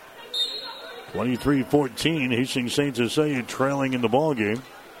 23-14, Hastings St. Cecilia trailing in the ball game.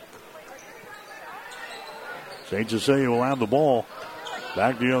 St. Cecilia will have the ball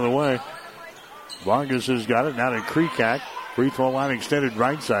back the other way. Vargas has got it. Now to Kreekak. Free throw line extended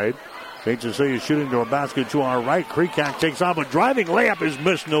right side. St. Cecilia shooting to a basket to our right. Kreekak takes off. A driving layup is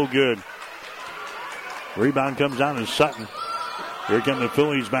missed. No good. Rebound comes down to Sutton. Here come the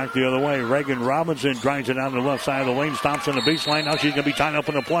Phillies back the other way. Reagan Robinson drives it down the left side of the lane. Stops on the baseline. Now she's going to be tied up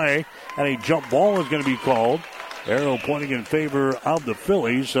in the play. And a jump ball is going to be called. Arrow pointing in favor of the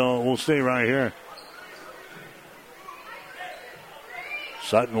Phillies. So we'll stay right here.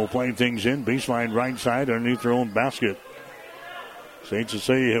 Sutton will play things in. Baseline right side underneath their own basket. St.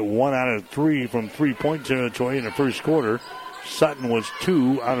 Cecilia hit 1 out of 3 from three-point territory in the first quarter. Sutton was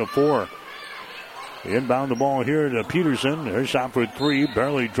 2 out of 4. Inbound the ball here to Peterson. Her shot for 3.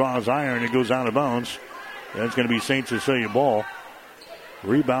 Barely draws iron. It goes out of bounds. That's going to be St. Cecilia ball.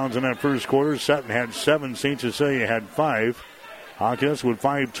 Rebounds in that first quarter. Sutton had 7. St. Cecilia had 5. Hawkins with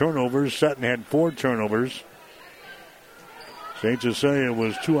 5 turnovers. Sutton had 4 turnovers. St. Cecilia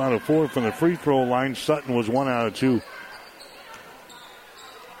was 2 out of 4 from the free throw line. Sutton was 1 out of 2.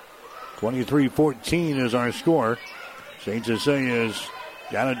 23-14 is our score. St. Cecilia's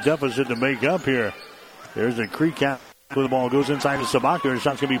got a deficit to make up here. There's a Kreekak where the ball goes inside to Sabaka. Her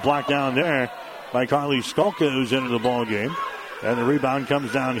shot's going to be blocked down there by Carly Skolka, who's into the ball game. And the rebound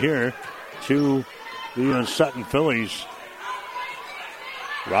comes down here to the Sutton Phillies.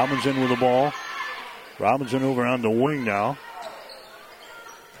 Robinson with the ball. Robinson over on the wing now.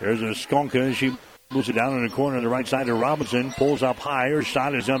 There's a Skolka. She moves it down in the corner on the right side to Robinson. Pulls up high. Her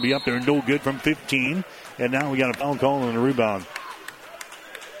shot is going to be up there. No good from 15. And now we got a foul call on the rebound.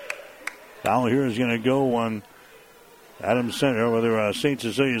 Foul here is going to go on Adams Center, whether St.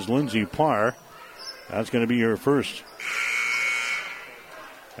 Cecilia's Lindsay Parr. That's going to be her first.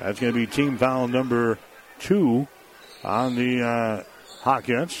 That's going to be team foul number 2 on the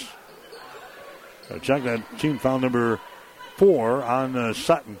Hawkins. Check that, team foul number 4 on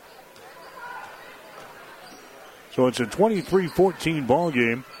Sutton. So it's a 23-14 ball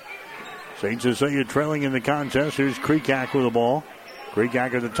game. St. Cecilia trailing in the contest. Here's Kreekak with the ball.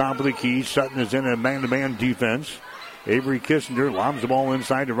 Kreekak at the top of the key. Sutton is in a man-to-man defense. Avery Kissinger lobs the ball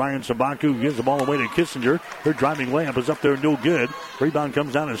inside to Ryan Sabaku. Gives the ball away to Kissinger. Her driving layup is up there, no good. Rebound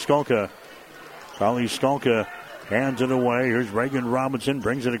comes down to Skolka. Carly Skolka hands it away. Here's Reagan Robinson.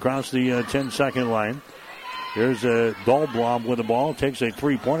 Brings it across the 10-second line. Here's a Dahlblom with the ball. Takes a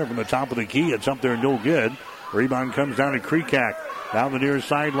three-pointer from the top of the key. It's up there, no good. Rebound comes down to Kreekak. Down the near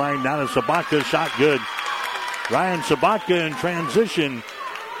sideline. Down to Sabatka. Shot good. Ryan Sabatka in transition.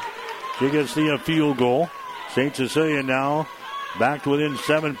 She gets the field goal. St. Cecilia now back within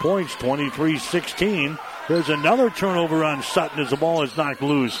 7 points. 23-16. There's another turnover on Sutton as the ball is knocked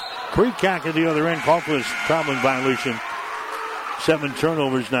loose. Kreekak at the other end. Called for a traveling violation. 7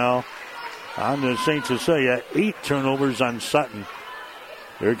 turnovers now on the St. Cecilia. 8 turnovers on Sutton.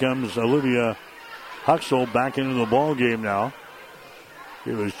 Here comes Olivia Huxell back into the ball game now.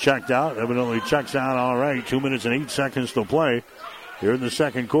 He was checked out. Evidently checks out all right. 2 minutes and 8 seconds to play. Here in the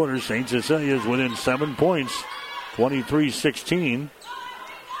second quarter, St. Cecilia is within 7 points. 23-16.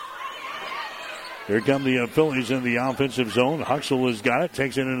 Here come the Phillies in the offensive zone. Huxell has got it.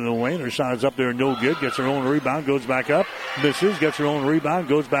 Takes it into the lane. Her shot is up there. No good. Gets her own rebound. Goes back up. Misses. Gets her own rebound.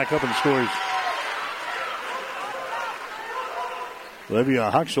 Goes back up and scores.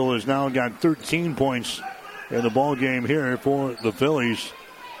 Olivia Huxell has now got 13 points in the ball game here for the Phillies.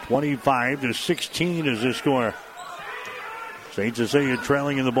 25-16 is the score. St. Cecilia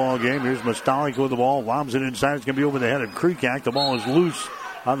trailing in the ball game. Here's Mostalik with the ball. Lobs it inside. It's going to be over the head of Kreekak. The ball is loose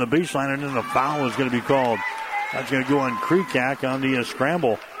on the baseline, and then the foul is going to be called. That's going to go on Kreekak on the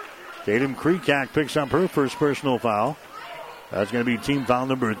scramble. Tatum Kreekak picks up her first personal foul. That's going to be team foul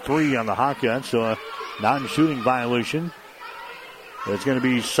number 3 on the Hawkins. So a non-shooting violation. It's going to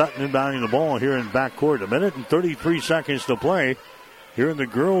be Sutton inbounding the ball here in backcourt. 1 minute and 33 seconds to play here in the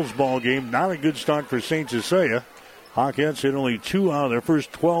girls' ball game. Not a good start for St. Cecilia. Hawkins hit only 2 out of their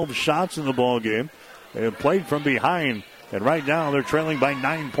first 12 shots in the ball game. They have played from behind, and right now they're trailing by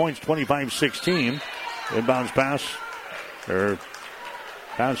 9 points, 25-16. Inbounds pass, or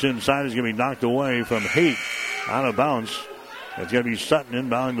pass inside is going to be knocked away from Haight out of bounds. It's going to be Sutton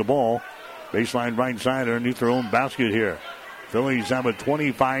inbounding the ball. Baseline right side underneath their own basket here. Phillies have a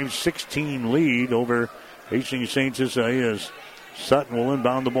 25-16 lead over Hastings St. Cecilia as Sutton will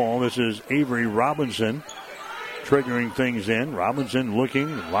inbound the ball. This is Avery Robinson triggering things in. Robinson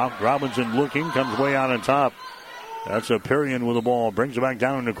looking, comes way out on top. That's a Perrion with the ball. Brings it back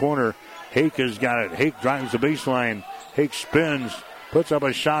down in the corner Hake has got it. Hake drives the baseline. Hake spins, puts up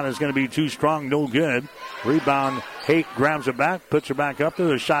a shot. It's going to be too strong, no good. Rebound, Hake grabs it back, puts her back up there.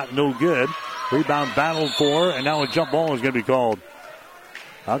 The shot, no good. Rebound battled for, and now a jump ball is going to be called.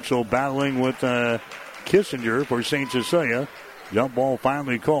 Huxell battling with Kissinger for St. Cecilia. Jump ball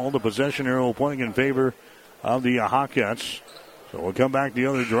finally called. The possession arrow pointing in favor of the Hawkettes. So we'll come back the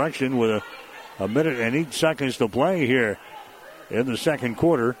other direction with a minute and 8 seconds to play here in the second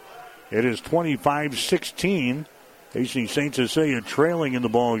quarter. It is 25-16. Hastings St. Cecilia trailing in the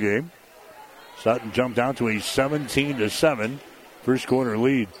ball game. Sutton jumped out to a 17-7 first quarter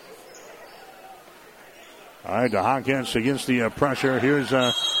lead. All right, the Hawkettes against the pressure. Here's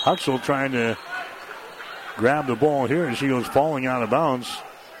Huxell trying to grab the ball here as she goes falling out of bounds.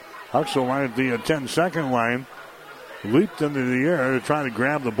 Huxell right at the 10-second line. Leaped into the air to try to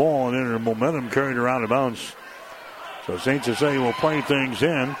grab the ball, and then her momentum carried her out of bounds. So St. Cecilia will play things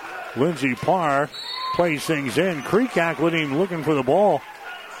in. Lindsey Parr plays things in. Kreekak looking for the ball.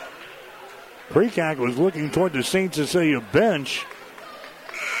 Kreekak was looking toward the St. Cecilia bench.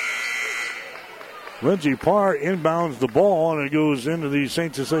 Lindsey Parr inbounds the ball, and it goes into the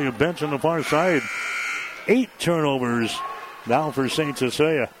St. Cecilia bench on the far side. 8 turnovers now for St.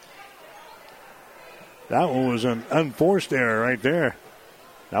 Cecilia. That one was an unforced error right there.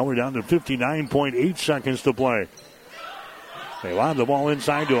 Now we're down to 59.8 seconds to play. They lob the ball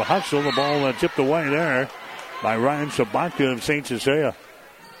inside to a Huxell. The ball tipped away there by Ryan Sabatka of St. Cecilia.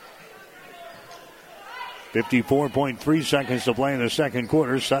 54.3 seconds to play in the second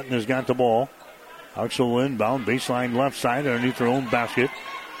quarter. Sutton has got the ball. Huxell inbound, baseline left side underneath her own basket.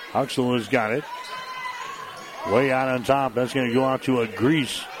 Huxell has got it. Way out on top. That's going to go out to a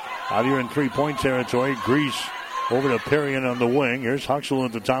Grease. Out here in three-point territory. Grease over to Perrion on the wing. Here's Huxell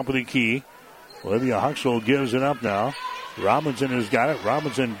at the top of the key. Olivia Huxell gives it up now. Robinson has got it.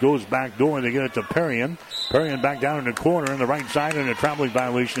 Robinson goes back door. They get it to Perrion. Perrion back down in the corner on the right side, and a traveling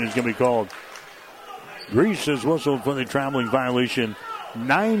violation is going to be called. Grease is whistled for the traveling violation.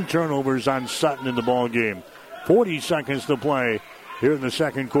 9 turnovers on Sutton in the ball game. 40 seconds to play here in the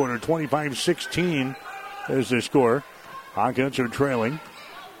second quarter. 25-16 is the score. Hawkins are trailing.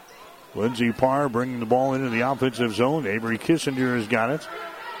 Lindsey Parr bringing the ball into the offensive zone. Avery Kissinger has got it.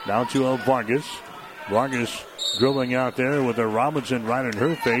 Now to Vargas. Vargas dribbling out there with a Robinson right in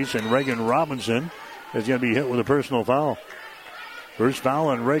her face, and Reagan Robinson is going to be hit with a personal foul. First foul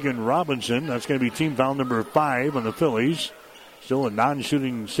on Reagan Robinson. That's going to be team foul number 5 on the Phillies. Still a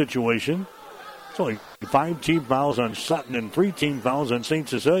non-shooting situation. It's only 5 team fouls on Sutton and 3 team fouls on St.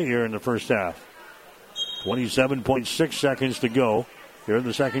 Cecilia here in the first half. 27.6 seconds to go here in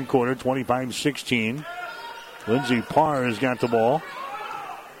the second quarter. 25-16. Lindsey Parr has got the ball.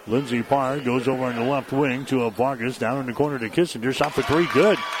 Lindsey Parr goes over on the left wing to a Vargas. Down in the corner to Kissinger. Shot for 3.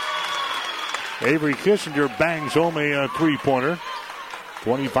 Good. Avery Kissinger bangs home a three-pointer.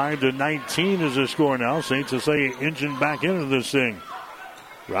 25-19 is the score now. St. Cecilia inching back into this thing.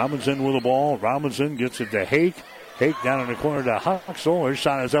 Robinson with the ball. Robinson gets it to Hake. Hake down in the corner to Huxell. Her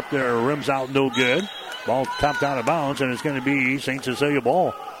shot is up there. Rims out, no good. Ball tapped out of bounds, and it's going to be St. Cecilia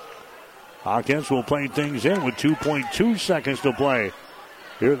ball. Hawkins will play things in with 2.2 seconds to play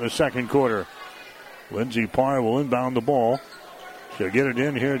here in the second quarter. Lindsey Parr will inbound the ball. She'll get it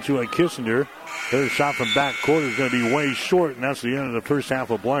in here to a Kissinger. Her shot from back court is going to be way short, and that's the end of the first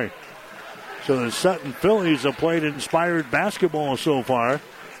half of play. So the Sutton Phillies have played inspired basketball so far.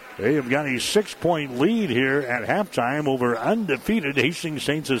 They have got a 6-point lead here at halftime over undefeated Hastings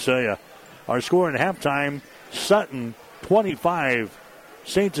St. Cecilia. Our score at halftime, Sutton 25,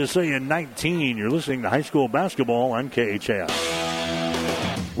 St. Cecilia 19. You're listening to high school basketball on KHAS.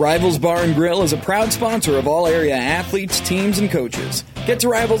 Rivals Bar and Grill is a proud sponsor of all area athletes, teams, and coaches. Get to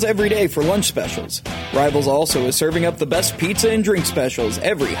Rivals every day for lunch specials. Rivals also is serving up the best pizza and drink specials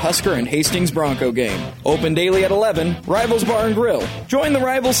every Husker and Hastings Bronco game. Open daily at 11, Rivals Bar and Grill. Join the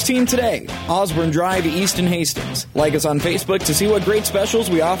Rivals team today. Osborne Drive, East in Hastings. Like us on Facebook to see what great specials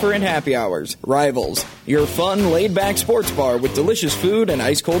we offer in happy hours. Rivals, your fun, laid-back sports bar with delicious food and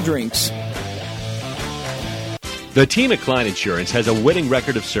ice-cold drinks. The team at Klein Insurance has a winning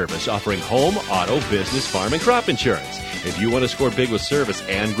record of service, offering home, auto, business, farm, and crop insurance. If you want to score big with service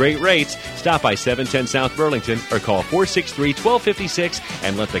and great rates, stop by 710 South Burlington or call 463-1256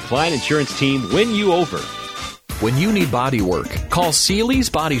 and let the Klein Insurance team win you over. When you need body work, call Seeley's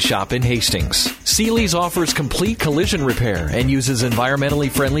Body Shop in Hastings. Seeley's offers complete collision repair and uses environmentally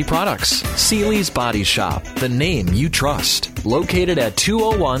friendly products. Seeley's Body Shop, the name you trust. Located at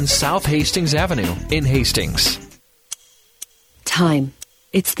 201 South Hastings Avenue in Hastings. Time.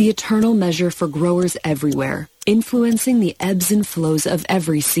 It's the eternal measure for growers everywhere, influencing the ebbs and flows of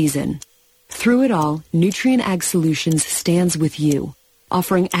every season. Through it all, Nutrien Ag Solutions stands with you,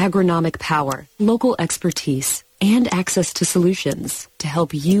 offering agronomic power, local expertise, and access to solutions to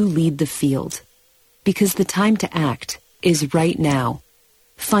help you lead the field. Because the time to act is right now.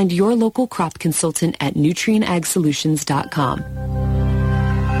 Find your local crop consultant at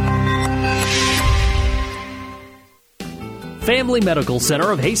nutrienagsolutions.com. Family Medical Center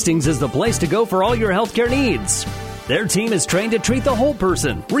of Hastings is the place to go for all your healthcare needs. Their team is trained to treat the whole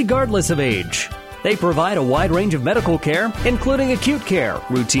person, regardless of age. They provide a wide range of medical care, including acute care,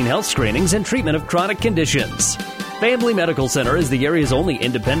 routine health screenings, and treatment of chronic conditions. Family Medical Center is the area's only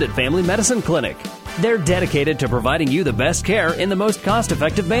independent family medicine clinic. They're dedicated to providing you the best care in the most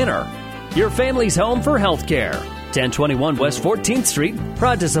cost-effective manner. Your family's home for health care. 1021 West 14th Street,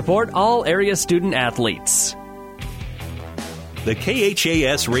 proud to support all area student athletes. The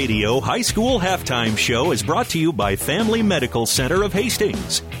KHAS Radio High School Halftime Show is brought to you by Family Medical Center of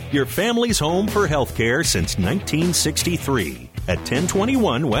Hastings, your family's home for health care since 1963 at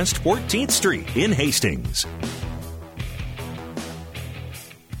 1021 West 14th Street in Hastings.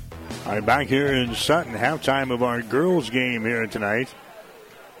 All right, back here in Sutton, halftime of our girls' game here tonight.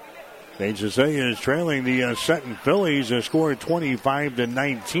 St. Cecilia is trailing the Sutton Phillies, a score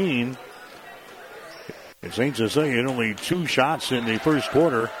 25-19. And St. Cecilia had only 2 shots in the first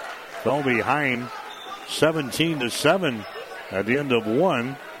quarter, fell behind 17-7 at the end of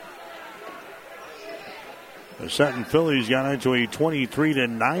 1. The Sutton Phillies got into a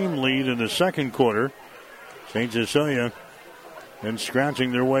 23-9 lead in the second quarter. St. Cecilia and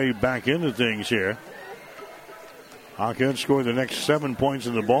scratching their way back into things here. Hawkins scored the next 7 points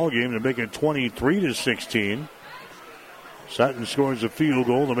in the ballgame to make it 23-16. Sutton scores a field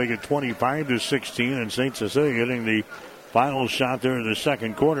goal to make it 25-16, and St. Cecilia hitting the final shot there in the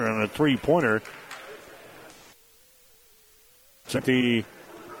second quarter on a 3-pointer. At the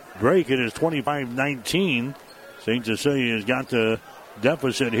break, it is 25-19. St. Cecilia has got the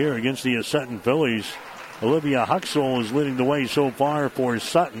deficit here against the Sutton Phillies. Olivia Huxell is leading the way so far for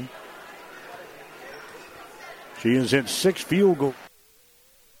Sutton. She has hit 6 field goals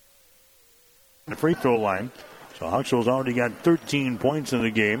at the free throw line. So Huxell's already got 13 points in the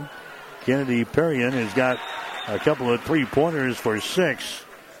game. Kennedy Perrion has got a couple of 3-pointers for 6.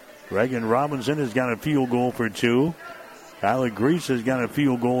 Reagan Robinson has got a field goal for 2. Kyla Grease has got a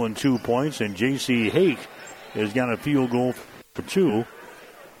field goal and 2 points. And J.C. Hake has got a field goal for 2.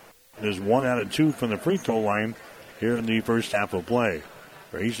 There's 1 out of 2 from the free throw line here in the first half of play.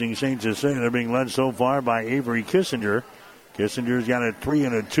 For Hastings St. Cecilia, they're being led so far by Avery Kissinger. Kissinger's got a 3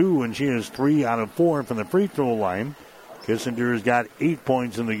 and a 2, and she has 3 out of 4 from the free throw line. Kissinger's got 8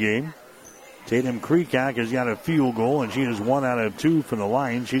 points in the game. Tatum Kreekak has got a field goal, and she has 1 out of 2 from the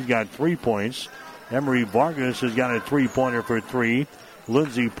line. She's got 3 points. Emery Vargas has got a 3-pointer for 3.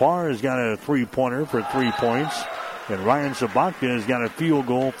 Lindsey Parr has got a 3-pointer for 3 points. And Ryan Sabatka has got a field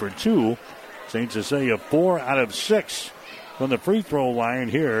goal for 2. St. Cecilia 4 out of 6 from the free throw line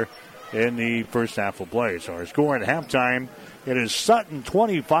here in the first half of play. So our score at halftime, it is Sutton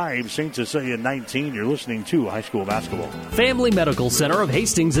 25, St. Cecilia 19. You're listening to High School Basketball. Family Medical Center of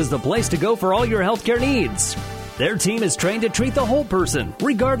Hastings is the place to go for all your healthcare needs. Their team is trained to treat the whole person,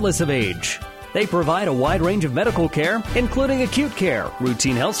 regardless of age. They provide a wide range of medical care, including acute care,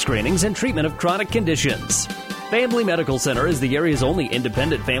 routine health screenings, and treatment of chronic conditions. Family Medical Center is the area's only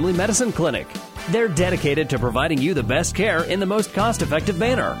independent family medicine clinic. They're dedicated to providing you the best care in the most cost-effective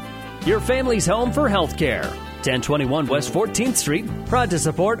manner. Your family's home for health care. 1021 West 14th Street, proud to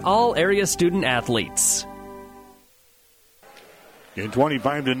support all area student athletes. In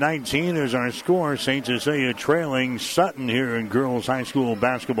 25-19 is our score. St. Cecilia trailing Sutton here in girls high school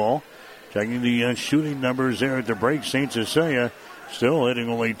basketball. Checking the shooting numbers there at the break. St. Cecilia still hitting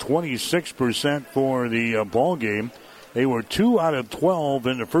only 26% for the ball game. They were 2 out of 12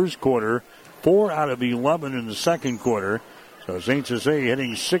 in the first quarter, 4 out of 11 in the second quarter. So St. Cecilia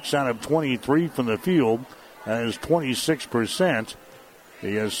hitting 6 out of 23 from the field. That is 26%.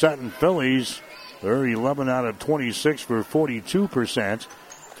 The Sutton Phillies, they're 11 out of 26 for 42%.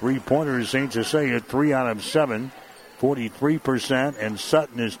 3-pointers, St. Cecilia 3 out of 7, 43%. And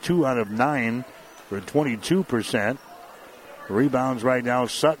Sutton is 2 out of 9 for 22%. Rebounds right now,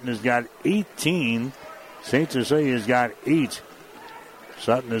 Sutton has got 18. St. Cecilia has got 8.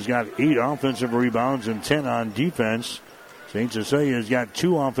 Sutton has got 8 offensive rebounds and 10 on defense. St. Cecilia has got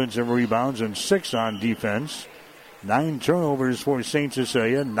 2 offensive rebounds and 6 on defense. 9 turnovers for St.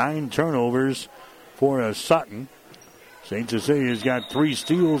 Cecilia, 9 turnovers for Sutton. St. Cecilia has got 3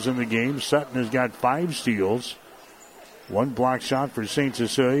 steals in the game. Sutton has got 5 steals. 1 block shot for St.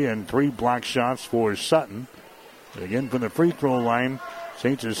 Cecilia and 3 block shots for Sutton. Again, from the free throw line,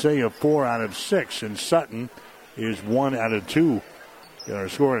 St. Cecilia 4 out of 6, and Sutton is 1 out of 2. Our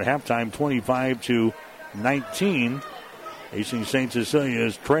score at halftime, 25-19. Hastings St. Cecilia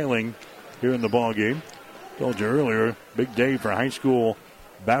is trailing here in the ball game. Told you earlier, big day for high school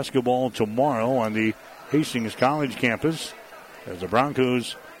basketball tomorrow on the Hastings College campus, as the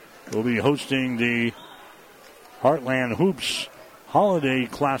Broncos will be hosting the Heartland Hoops Holiday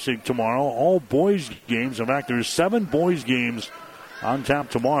Classic tomorrow. All boys games. In fact, there's 7 boys games on tap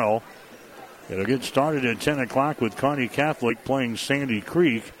tomorrow. It'll get started at 10 o'clock with Kearney Catholic playing Sandy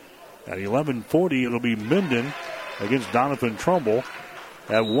Creek. At 11:40, it'll be Minden against Donovan Trumbull.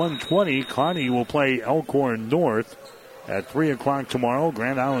 At 1:20, Kearney will play Elkhorn North. At 3 o'clock tomorrow,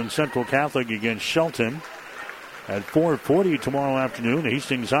 Grand Island Central Catholic against Shelton. At 4:40 tomorrow afternoon,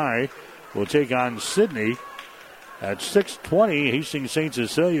 Hastings High will take on Sidney. At 6:20, Hastings St.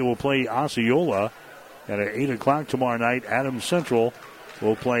 Cecilia will play Osceola. And at 8 o'clock tomorrow night, Adams Central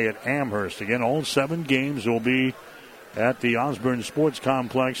will play at Amherst. Again, all 7 games will be at the Osborne Sports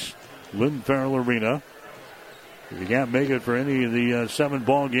Complex, Lynn Farrell Arena. If you can't make it for any of the 7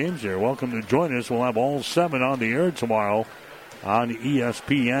 ball games, you're welcome to join us. We'll have all 7 on the air tomorrow on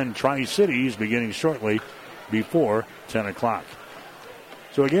ESPN Tri-Cities beginning shortly before 10 o'clock.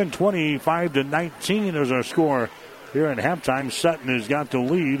 So again, 25-19 is our score here at halftime. Sutton has got the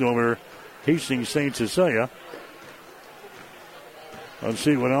lead over Hastings St. Cecilia. Let's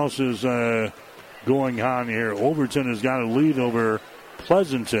see what else is going on here. Overton has got a lead over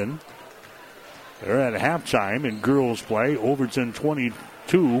Pleasanton. They're at halftime in girls play. Overton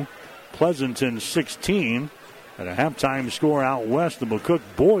 22, Pleasanton 16. And a halftime score out west, the McCook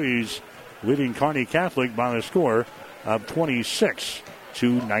boys leading Kearney Catholic by the score of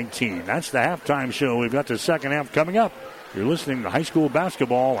 26-19. That's the halftime show. We've got the second half coming up. You're listening to high school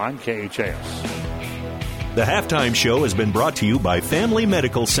basketball on KHAS. The halftime show has been brought to you by Family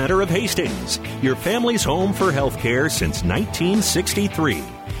Medical Center of Hastings, your family's home for health care since 1963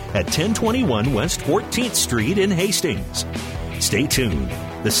 at 1021 West 14th Street in Hastings. Stay tuned.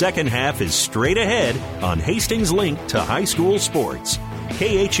 The second half is straight ahead on Hastings' link to high school sports.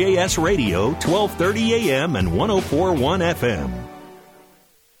 KHAS Radio, 1230 AM and 104.1 FM.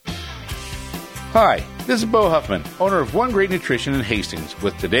 Hi, this is Bo Huffman, owner of One Great Nutrition in Hastings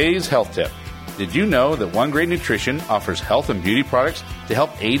with today's health tip. Did you know that One Great Nutrition offers health and beauty products to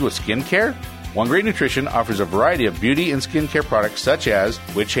help aid with skin care? One Great Nutrition offers a variety of beauty and skincare products such as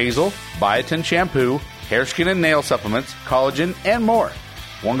witch hazel, biotin shampoo, hair, skin, and nail supplements, collagen, and more.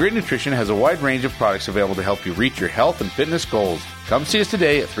 One Great Nutrition has a wide range of products available to help you reach your health and fitness goals. Come see us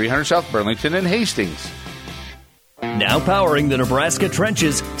today at 300 South Burlington in Hastings. Now powering the Nebraska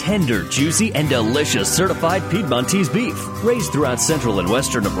trenches, tender, juicy, and delicious certified Piedmontese beef. Raised throughout central and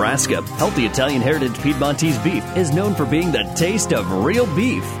western Nebraska, healthy Italian heritage Piedmontese beef is known for being the taste of real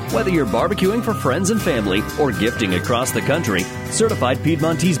beef. Whether you're barbecuing for friends and family or gifting across the country, certified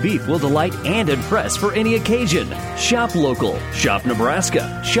Piedmontese beef will delight and impress for any occasion. Shop local, shop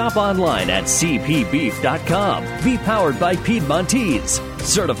Nebraska, shop online at cpbeef.com. Be powered by Piedmontese.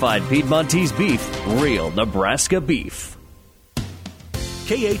 Certified Piedmontese beef, real Nebraska beef.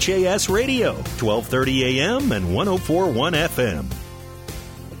 KHAS Radio, 1230 AM and 104.1 FM.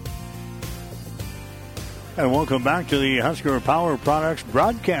 And welcome back to the Husker Power Products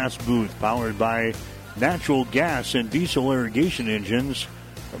broadcast booth, powered by natural gas and diesel irrigation engines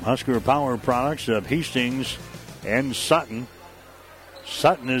from Husker Power Products of Hastings and Sutton.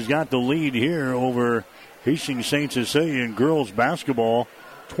 Sutton has got the lead here over Hastings St. Cecilia in girls basketball,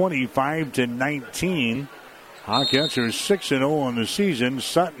 25-19. Hawkettes are 6-0 on the season.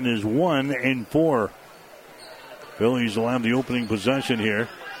 Sutton is 1-4. Phillies will have the opening possession here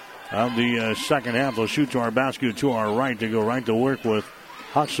of the second half. They'll shoot to our basket to our right to go right to work with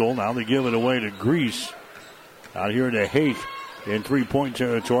Huxell. Now they give it away to Grease. Out here to Hake in three-point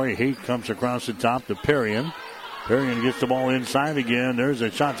territory. Hake comes across the top to Perrion. Perrion gets the ball inside again. There's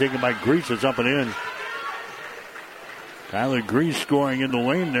a shot taken by Grease. It's up and in. Tyler Grease scoring in the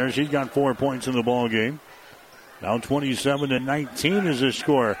lane there. She's got 4 points in the ball game. Now 27-19 is the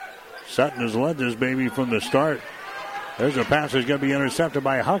score. Sutton has led this baby from the start. There's a pass that's going to be intercepted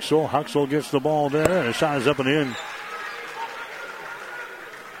by Huxell. Huxell gets the ball there, and the shot is up and in.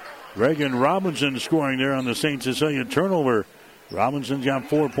 Reagan Robinson scoring there on the St. Cecilia turnover. Robinson's got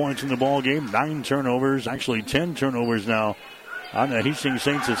 4 points in the ball game, 9 turnovers, actually 10 turnovers now on the Hastings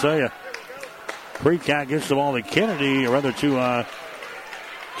St. Cecilia. Precat gets the ball to Kennedy, or rather to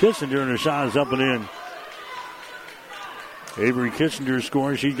Kissinger, and the shot is up and in. Avery Kissinger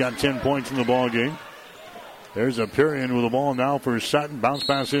scores. She's got 10 points in the ball game. There's a Perrion with the ball now for Sutton. Bounce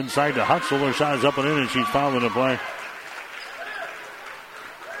pass inside to Huxell. Her shot is up and in, and she's fouled in the play.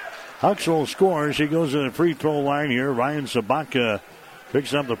 Huxell scores. He goes to the free throw line here. Ryan Sabatka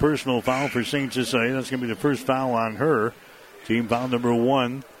picks up the personal foul for St. Cecilia. That's going to be the first foul on her. Team foul number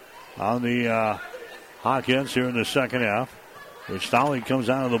 1 on the Hawkins here in the second half. Stolly comes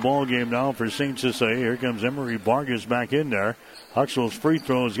out of the ball game now for St. Cecilia. Here comes Emery Vargas back in there. Huxell's free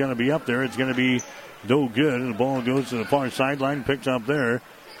throw is going to be up there. It's going to be no good. And the ball goes to the far sideline, picked up there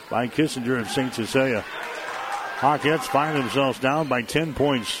by Kissinger of St. Cecilia. Hawkins find themselves down by 10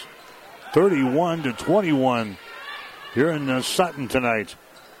 points, 31-21 here in Sutton tonight.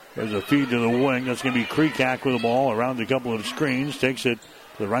 There's a feed to the wing. That's going to be Kreekak with the ball around a couple of screens. Takes it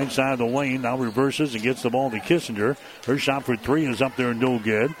to the right side of the lane. Now reverses and gets the ball to Kissinger. Her shot for 3 is up there and no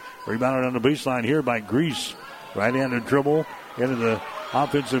good. Rebounded on the baseline here by Grease. Right-handed dribble into the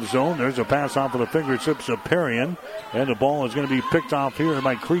offensive zone. There's a pass off of the fingertips of Perrion. And the ball is going to be picked off here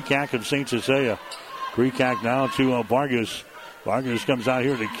by Kreekak of St. Cecilia. Kreekak now to Vargas. Vargas comes out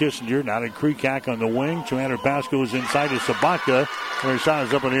here to Kissinger. Now to Kreekak on the wing. Two-hander pass goes inside to Sabatka. And her shot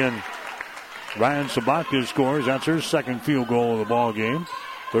is up and in. Ryan Sabatka scores. That's her second field goal of the ball game.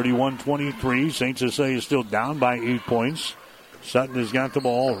 31-23. St. Cecilia is still down by 8 points. Sutton has got the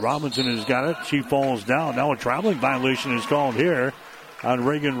ball. Robinson has got it. She falls down. Now a traveling violation is called here on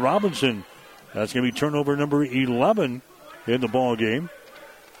Reagan Robinson. That's going to be turnover number 11 in the ball game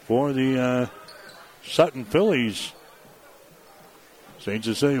for the Sutton Phillies. St.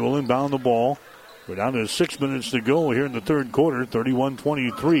 Cecilia will inbound the ball. We're down to 6 minutes to go here in the third quarter,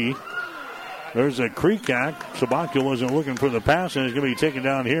 31-23. There's a Kreekak. Sabatka wasn't looking for the pass, and it's going to be taken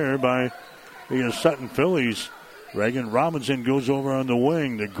down here by the Sutton Phillies. Reagan Robinson goes over on the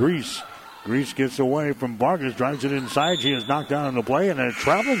wing to Grease. Grease gets away from Vargas, drives it inside. She is knocked down on the play, and a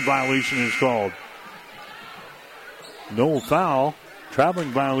traveling violation is called. No foul. Traveling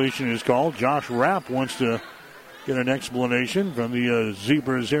violation is called. Josh Rapp wants to get an explanation from the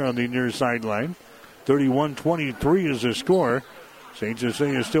Zebras here on the near sideline. 31-23 is the score. St.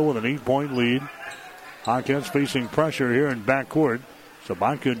 Cecilia is still with an 8-point lead. Hawkins facing pressure here in backcourt.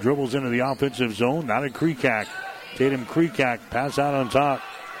 Sabatka dribbles into the offensive zone. Not a Kreekak. Tatum Kreekak pass out on top.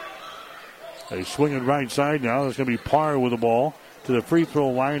 They swing it right side now. It's going to be Parr with the ball to the free throw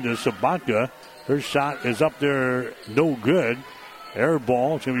line to Sabatka. Her shot is up there, no good. Air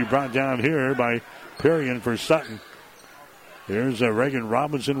ball. It's going to be brought down here by Perrion for Sutton. Here's Reagan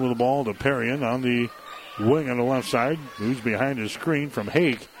Robinson with the ball to Perrion on the wing on the left side. Who's behind the screen from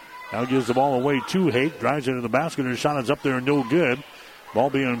Hake. Now gives the ball away to Hake. Drives into the basket. Her shot is up there, no good. Ball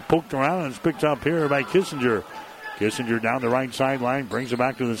being poked around, and it's picked up here by Kissinger. Kissinger down the right sideline. Brings it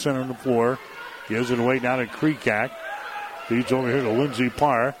back to the center of the floor. Gives it away down to Kreekak. Feeds over here to Lindsey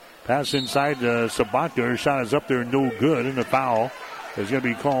Parr. Pass inside to Sabatka. Her shot is up there, no good. And the foul is going to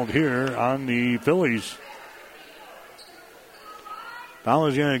be called here on the Phillies. Foul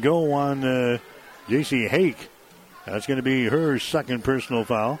is going to go on J.C. Hake. That's going to be her second personal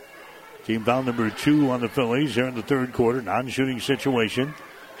foul. Team foul number 2 on the Phillies here in the third quarter. Non-shooting situation.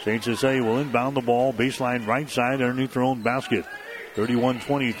 St. Cecilia will inbound the ball. Baseline right side underneath their own basket.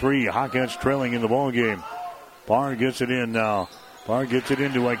 31-23. Hawkins trailing in the ball game. Parr gets it in now. Parr gets it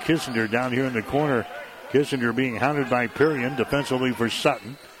into Kissinger down here in the corner. Kissinger being hounded by Perrion defensively for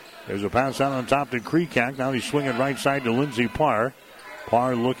Sutton. There's a pass out on top to Kreekak. Now he's swinging right side to Lindsey Parr.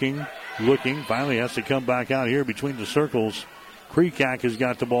 Parr looking. Finally has to come back out here between the circles. Kreekak has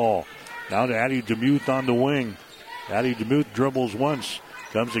got the ball. Now to Addie DeMuth on the wing. Addie DeMuth dribbles once.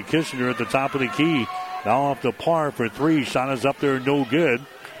 Comes to Kissinger at the top of the key. Now off to Parr for 3. Shot is up there, no good.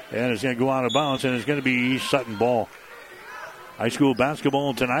 And it's going to go out of bounds, and it's going to be Sutton ball. High school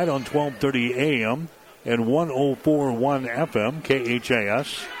basketball tonight on 12:30 a.m. and 104.1 FM,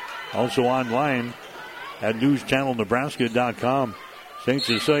 KHAS. Also online at newschannelnebraska.com. St.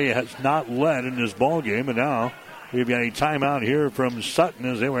 Cecilia has not led in this ball game, and now we've got a timeout here from Sutton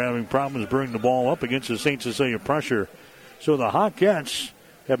as they were having problems bringing the ball up against the St. Cecilia pressure. So the Hawkettes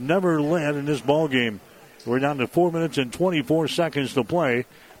have never led in this ball game. We're down to 4 minutes and 24 seconds to play.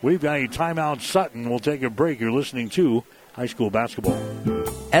 We've got a timeout. Sutton will take a break. You're listening to high school basketball.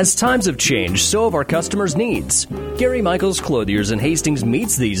 As times have changed, so have our customers' needs. Gary Michaels Clothiers in Hastings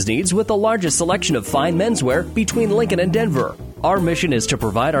meets these needs with the largest selection of fine menswear between Lincoln and Denver. Our mission is to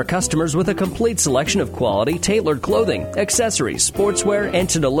provide our customers with a complete selection of quality, tailored clothing, accessories, sportswear, and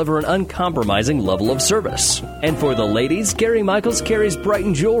to deliver an uncompromising level of service. And for the ladies, Gary Michaels carries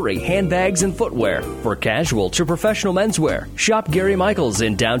Brighton jewelry, handbags, and footwear. For casual to professional menswear, shop Gary Michaels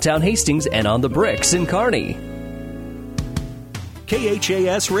in downtown Hastings and on the Bricks in Kearney.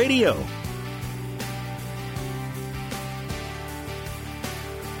 KHAS Radio.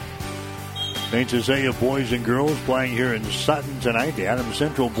 St. Cecilia boys and girls playing here in Sutton tonight. The Adams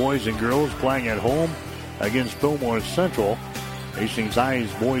Central boys and girls playing at home against Fillmore Central. Hastings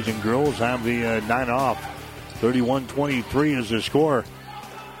High's boys and girls have the night off. 31-23 is the score.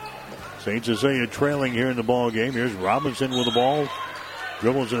 St. Cecilia trailing here in the ball game. Here's Robinson with the ball.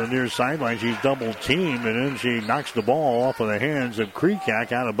 Dribbles to the near sideline. She's double teamed, and then she knocks the ball off of the hands of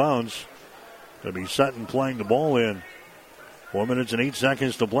Kreekak out of bounds. It'll be Sutton playing the ball in. 4 minutes and 8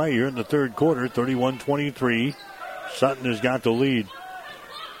 seconds to play here in the third quarter. 31-23. Sutton has got the lead.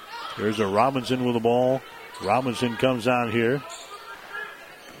 Here's a Robinson with the ball. Robinson comes out here.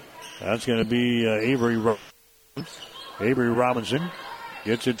 That's going to be Avery Robinson.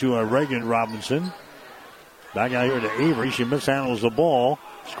 Gets it to Reagan Robinson. Back out here to Avery. She mishandles the ball.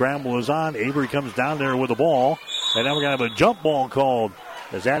 Scramble is on. Avery comes down there with the ball. And now we're going to have a jump ball called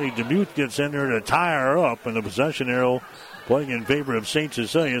as Addie DeMute gets in there to tie her up. And the possession arrow playing in favor of St.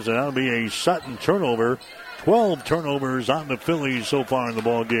 Cecilia. So that'll be a Sutton turnover. 12 turnovers on the Phillies so far in the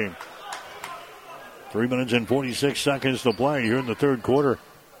ball game. 3 minutes and 46 seconds to play here in the third quarter.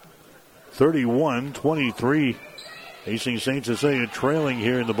 31-23. Hastings St. Cecilia trailing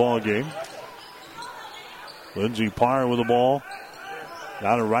here in the ball game. Lindsey Parr with the ball.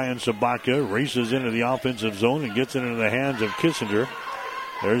 Now to Ryan Sabatka. Races into the offensive zone and gets it into the hands of Kissinger.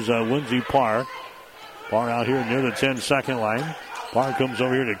 There's Lindsey Parr. Parr out here near the 10-second line. Parr comes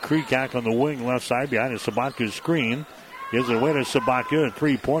over here to Kreekak on the wing left side behind a Sabatka's screen. Gives it away to Sabatka.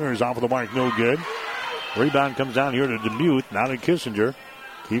 3-pointers off of the mark. No good. Rebound comes down here to DeMute. Now to Kissinger.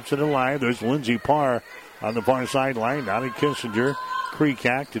 Keeps it alive. There's Lindsey Parr on the far sideline. Now to Kissinger.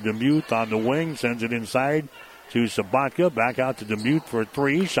 Kreekak to DeMute on the wing. Sends it inside to Sabatka. Back out to DeMute for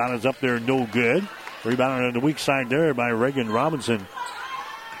 3. Shot is up there. No good. Rebounded on the weak side there by Reagan Robinson.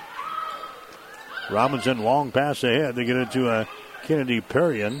 Robinson long pass ahead to get it to Kennedy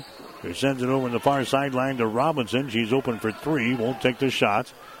Perrion, who sends it over in the far sideline to Robinson. She's open for 3. Won't take the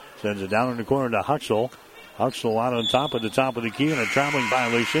shot. Sends it down in the corner to Huxell. Huxell out on top of the key, and a traveling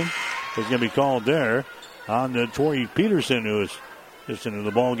violation is going to be called there on Tori Peterson, who is just into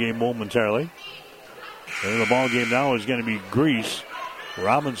the ball game momentarily. And the ball game now is going to be Grease.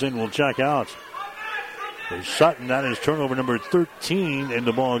 Robinson will check out. For Sutton, that is turnover number 13 in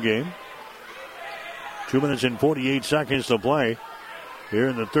the ball game. 2 minutes and 48 seconds to play here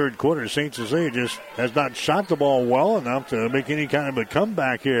in the third quarter. St. Cecilia just has not shot the ball well enough to make any kind of a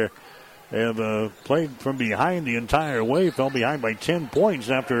comeback here. They have played from behind the entire way. Fell behind by 10 points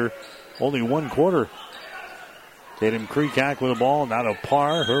after only one quarter. Tatum Kreekak with the ball. Now to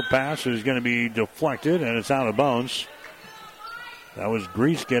Parr. Her pass is going to be deflected, and it's out of bounds. That was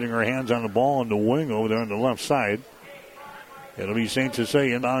Grease getting her hands on the ball on the wing over there on the left side. It'll be St.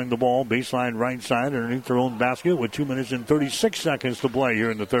 Cecilia inbounding the ball. Baseline right side underneath their own basket with 2 minutes and 36 seconds to play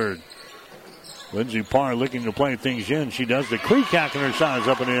here in the third. Lindsey Parr looking to play things in. She does. The Kreekak, and her shot is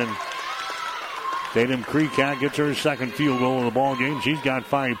up and in. Tatum Kreekak gets her second field goal of the ball game. She's got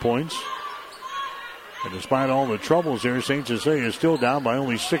 5 points. And despite all the troubles here, St. Cecilia is still down by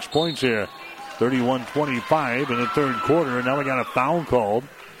only 6 points here. 31-25 in the third quarter. And now we got a foul called.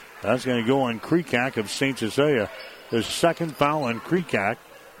 That's going to go on Kreekak of St. Cecilia. The second foul on Kreekak.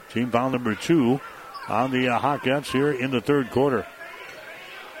 Team foul number 2 on the Hawkettes here in the third quarter.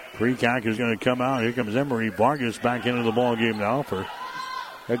 Kreekak is going to come out. Here comes Emery Vargas back into the ball game now for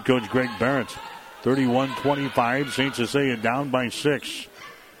head coach Greg Barrett. 31-25. St. Cecilia down by 6.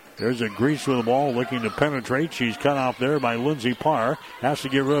 There's a Grease with the ball looking to penetrate. She's cut off there by Lindsey Parr. Has to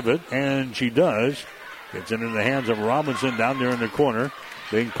get rid of it, and she does. Gets it into the hands of Robinson down there in the corner.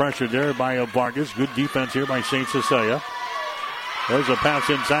 Being pressured there by Vargas. Good defense here by St. Cecilia. There's a pass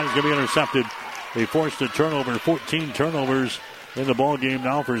inside. It's going to be intercepted. They forced a turnover. 14 turnovers in the ball game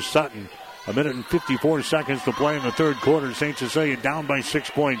now for Sutton. 1 minute and 54 seconds to play in the third quarter. St. Cecilia down by 6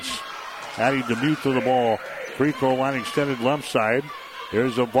 points. Addie DeMute to the ball. Free throw line extended left side.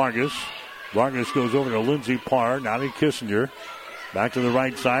 Here's a Vargas. Vargas goes over to Lindsey Parr. Now to Kissinger. Back to the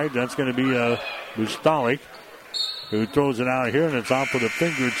right side. That's going to be Bustalik, who throws it out here, and it's off for the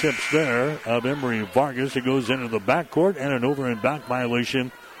fingertips there of Emery Vargas. It goes into the backcourt, and an over and back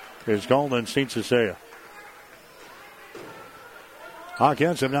violation is called on St. Cecilia.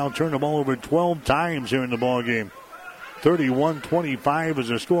 Hawkettes have now turned the ball over 12 times here in the ball game. 31-25 is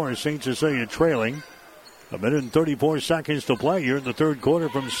the score. St. Cecilia trailing. 1 minute and 34 seconds to play here in the third quarter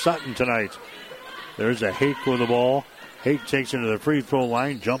from Sutton tonight. There's a Hake with the ball. Hake takes it to the free throw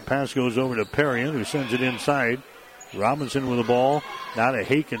line. Jump pass goes over to Perrion, who sends it inside. Robinson with the ball. Now to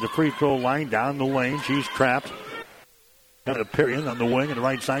Hake at the free throw line down the lane. She's trapped. Got a Perrion on the wing on the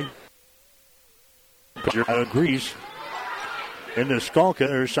right side. Out of Grease. into Skalka.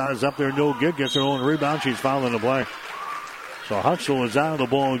 Her shot is up there, no good. Gets her own rebound. She's fouling the play. So Huxell is out of the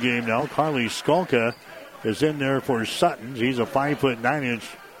ball game now. Carly Skalka is in there for Sutton. He's a 5'9"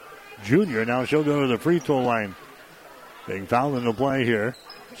 junior. Now she'll go to the free throw line. Being fouled in the play here.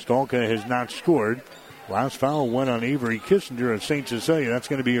 Skalka has not scored. Last foul went on Avery Kissinger of St. Cecilia. That's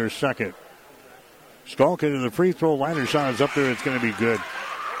going to be her second. Skalka to the free throw line. Her shot is up there. It's going to be good.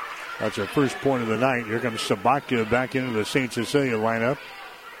 That's her first point of the night. Here comes Sabatka back into the St. Cecilia lineup.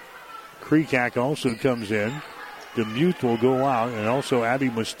 Krekak also comes in. DeMute will go out, and also Abby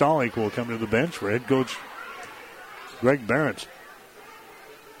Mustalik will come to the bench for head coach Greg Barrett.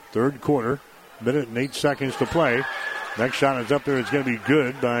 Third quarter, minute and 8 seconds to play. Next shot is up there. It's going to be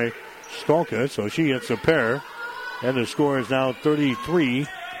good by Skalka, so she hits a pair. And the score is now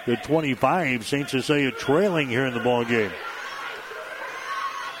 33-25. St. Cecilia trailing here in the ball game.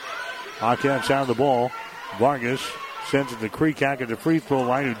 Hawkins out of the ball. Vargas sends it to Krekak at the free throw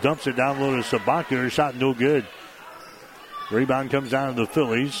line, who dumps it down low to Sabatka. Her shot no good. Rebound comes down to the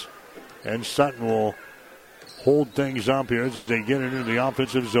Phillies. And Sutton will hold things up here as they get into the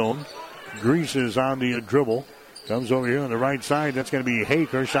offensive zone. Grease is on the dribble. Comes over here on the right side. That's going to be Hake.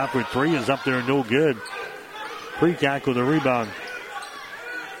 Her shot for three is up there, no good. Krekak with a rebound.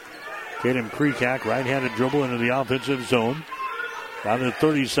 Tatum Krekak, right-handed dribble into the offensive zone. Down to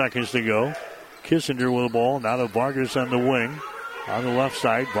 30 seconds to go. Kissinger with the ball. Now to Vargas on the wing. On the left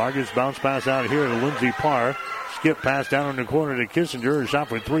side. Vargas bounce pass out here to Lindsey Parr. Skip pass down in the corner to Kissinger. Her shot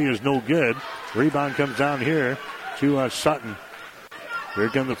for three is no good. Rebound comes down here to Sutton. Here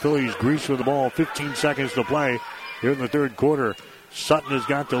come the Phillies. Grease with the ball. 15 seconds to play here in the third quarter. Sutton has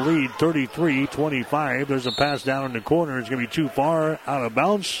got the lead, 33-25. There's a pass down in the corner. It's going to be too far, out of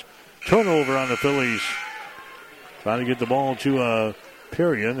bounds. Turnover on the Phillies. Trying to get the ball to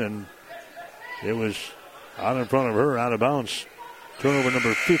Perrion, and it was out in front of her, out of bounds. Turnover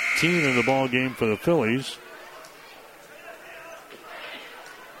number 15 in the ball game for the Phillies.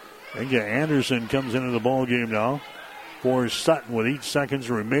 Inga Anderson comes into the ball game now for Sutton with 8 seconds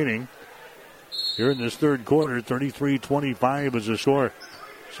remaining. Here in this third quarter, 33-25 is the score.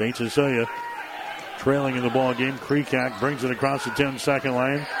 St. Cecilia trailing in the ball game. Krekak brings it across the 10-second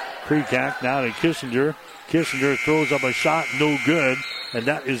line. Krekak now to Kissinger. Kissinger throws up a shot, no good. And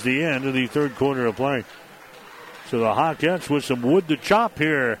that is the end of the third quarter of play. So the Hawkettes with some wood to chop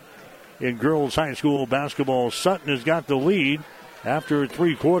here in girls high school basketball. Sutton has got the lead after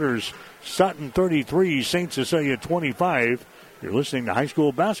 3 quarters. Sutton 33, St. Cecilia 25. You're listening to high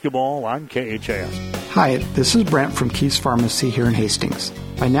school basketball on KHAS. Hi, this is Brent from Keys Pharmacy here in Hastings.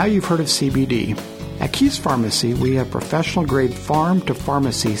 By now you've heard of CBD. At Keys Pharmacy, we have professional-grade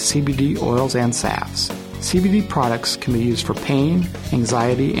farm-to-pharmacy CBD oils and salves. CBD products can be used for pain,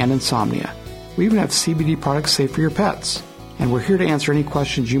 anxiety, and insomnia. We even have CBD products safe for your pets. And we're here to answer any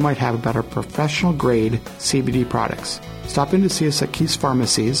questions you might have about our professional-grade CBD products. Stop in to see us at Keys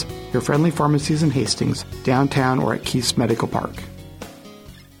Pharmacies, your friendly pharmacies in Hastings, downtown, or at Keys Medical Park.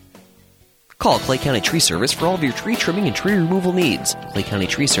 Call Clay County Tree Service for all of your tree trimming and tree removal needs. Clay County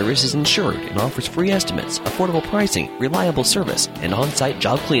Tree Service is insured and offers free estimates, affordable pricing, reliable service, and on-site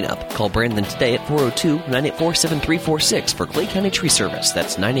job cleanup. Call Brandon today at 402-984-7346 for Clay County Tree Service.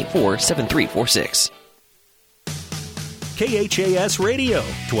 That's 984-7346. KHAS Radio,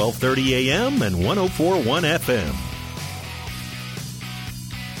 1230 AM and 104.1 FM.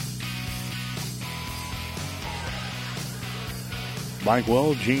 Mike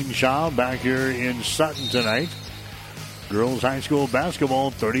Well, Gene Shaw back here in Sutton tonight. Girls high school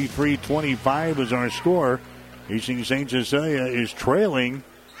basketball, 33-25 is our score. Hastings St. Cecilia is trailing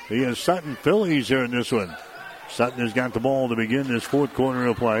the Sutton Phillies here in this one. Sutton has got the ball to begin this fourth quarter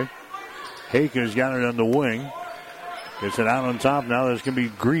of play. Hake has got it on the wing. Gets it out on top now. There's going to be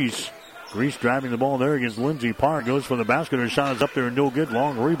Grease. Grease driving the ball there against Lindsey Park. Goes for the basket. Her shot is up there, no good.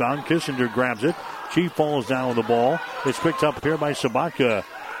 Long rebound. Kissinger grabs it. She falls down with the ball. It's picked up here by Sabatka.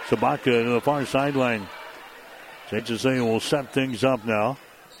 Sabatka to the far sideline. St. Cecilia will set things up now.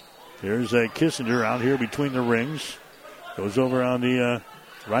 Here's Kissinger out here between the rings. Goes over on the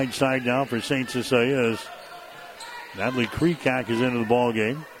right side now for St. Cecilia as Natalie Krekak is into the ball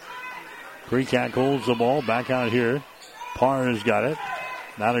game. Krekak holds the ball back out here. Parr has got it.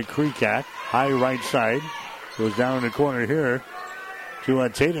 Now to Krekak. High right side. Goes down in the corner here to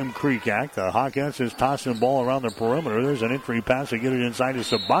Tatum Krekak. The Hawkettes is tossing the ball around the perimeter. There's an entry pass to get it inside to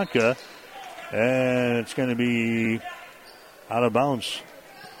Sabatka. And it's going to be out of bounds.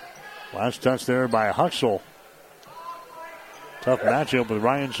 Last touch there by Huxell. Tough matchup with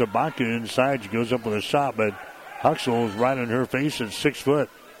Ryan Sabatka inside. She goes up with a shot, but Huxell is right in her face at 6 foot.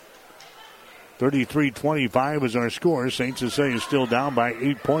 33-25 is our score. St. Cecilia is still down by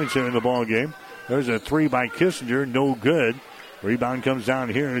 8 points here in the ball game. There's a three by Kissinger, no good. Rebound comes down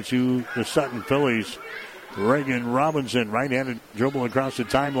here to the Sutton Phillies. Reagan Robinson, right-handed dribble across the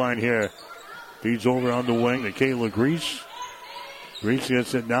timeline here. Feeds over on the wing to Kayla Grease. Grease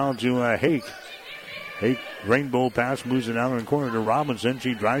gets it down to Hake. Hake, rainbow pass, moves it down in the corner to Robinson.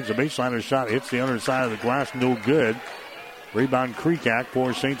 She drives the baseline. Her shot hits the underside of the glass, no good. Rebound Creekack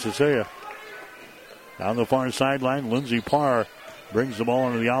for St. Cecilia. Down the far sideline, Lindsey Parr brings the ball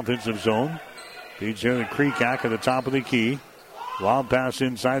into the offensive zone. Feeds here to Creekack at the top of the key. Long pass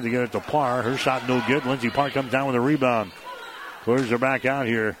inside to get it to Parr. Her shot no good. Lindsey Parr comes down with a rebound. Clears her back out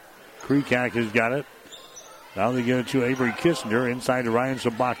here. Creekack has got it. Now they get it to Avery Kissinger inside to Ryan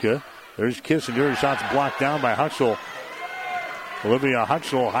Sabaka. There's Kissinger. Her shot's blocked down by Huxell. Olivia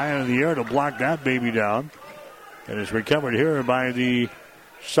Huxell high in the air to block that baby down. And it's recovered here by the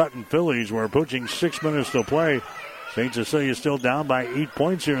Sutton Phillies. We're approaching 6 minutes to play. St. Cecilia still down by 8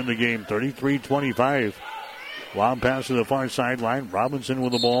 points here in the game. 33-25. Wild pass to the far sideline. Robinson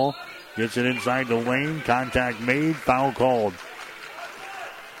with the ball. Gets it inside the lane. Contact made. Foul called.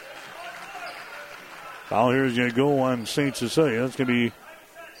 Foul here is going to go on St. Cecilia. That's going to be...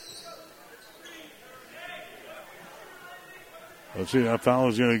 Let's see, that foul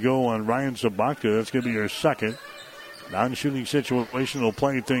is going to go on Ryan Sabaka. That's going to be your second. Non-shooting situation will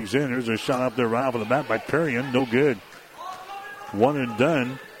play things in. There's a shot up there right off of the bat by Perrion. No good. One and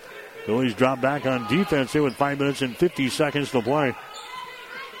done. Phillies drop back on defense here with 5 minutes and 50 seconds to play.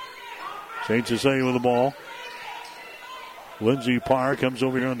 St. Cecilia with the ball. Lindsey Parr comes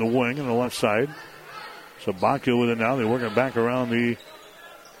over here on the wing on the left side. Sabaka with it now. They're working back around the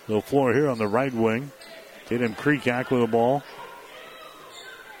floor here on the right wing. Tatum Creekack with the ball.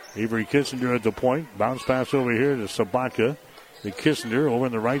 Avery Kissinger at the point. Bounce pass over here to Sabaka. The Kissinger over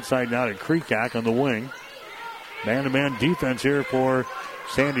on the right side now to Creekack on the wing. Man-to-man defense here for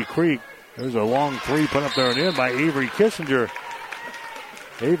Sandy Creek. There's a long three put up there and in by Avery Kissinger.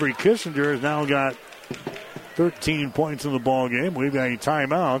 Avery Kissinger has now got 13 points in the ball game. We've got a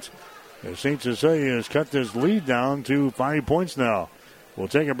timeout. St. Cecilia has cut this lead down to 5 points now. We'll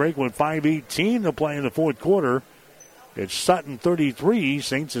take a break with 5:18 to play in the fourth quarter. It's Sutton 33,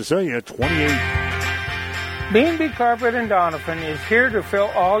 St. Cecilia 28. B&B Carpet in Donovan is here to fill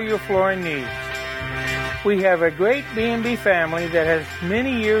all your flooring needs. We have a great B&B family that has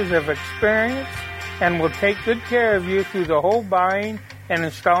many years of experience and will take good care of you through the whole buying and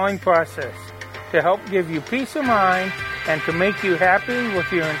installing process to help give you peace of mind and to make you happy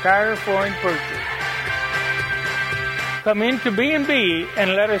with your entire flooring purchase. Come into B&B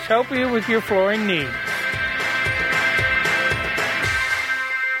and let us help you with your flooring needs.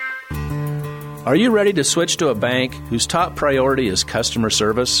 Are you ready to switch to a bank whose top priority is customer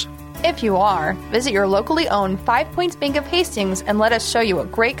service? If you are, visit your locally owned 5 Points Bank of Hastings and let us show you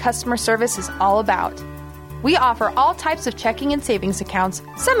what great customer service is all about. We offer all types of checking and savings accounts,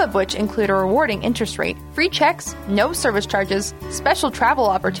 some of which include a rewarding interest rate, free checks, no service charges, special travel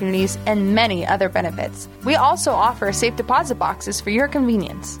opportunities, and many other benefits. We also offer safe deposit boxes for your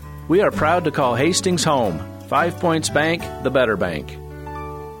convenience. We are proud to call Hastings home. 5 Points Bank, the better bank.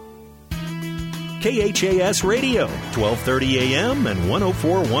 KHAS Radio, 1230 AM and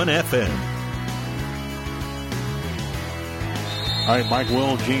 104.1 FM. All right, Mike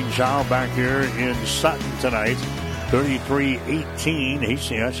Will, Gene Chow back here in Sutton tonight. 33-18.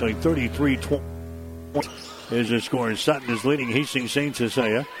 Hastings, actually 33-20 is the score. Sutton is leading Hastings St.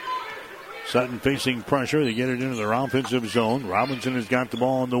 Cecilia. Sutton facing pressure. They get it into their offensive zone. Robinson has got the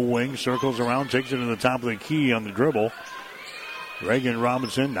ball on the wing, circles around, takes it to the top of the key on the dribble. Reagan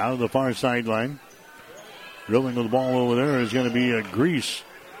Robinson out of the far sideline. Dribbling with the ball over there is going to be Grease.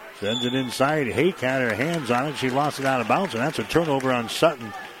 Sends it inside. Hake had her hands on it. She lost it out of bounds, and that's a turnover on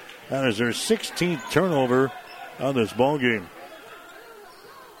Sutton. That is their 16th turnover of this ball game.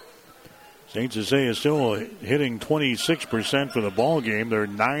 St. Cecilia is still hitting 26% for the ball game. They're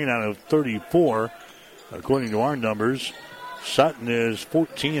 9 out of 34, according to our numbers. Sutton is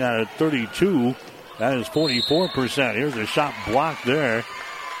 14 out of 32. That is 44%. Here's a shot blocked there.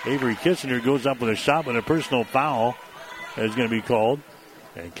 Avery Kissinger goes up with a shot, but a personal foul is going to be called.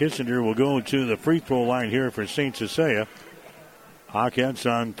 And Kissinger will go to the free throw line here for St. Cecilia.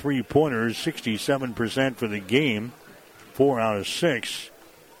 Hawkettes on three-pointers, 67% for the game, 4 out of 6.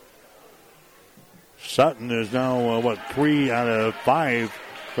 Sutton is now, 3 out of 5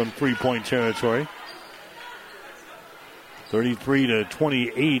 from three-point territory.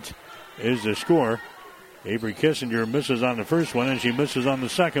 33-28 is the score. Avery Kissinger misses on the first one, and she misses on the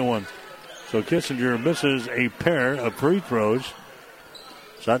second one. So Kissinger misses a pair of free throws.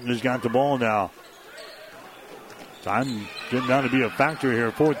 Sutton has got the ball now. Time getting down to be a factor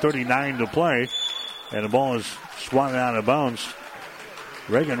here. 4:39 to play. And the ball is swatted out of bounds.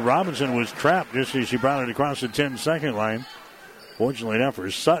 Reagan Robinson was trapped just as she brought it across the 10-second line. Fortunately enough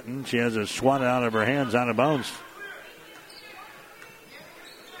for Sutton, she has it swatted out of her hands out of bounds.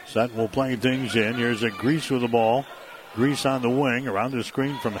 Sutton will play things in. Here's a Grease with the ball. Grease on the wing, around the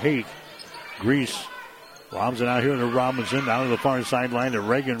screen from Hake. Grease lobs it out here to Robinson, down to the far sideline to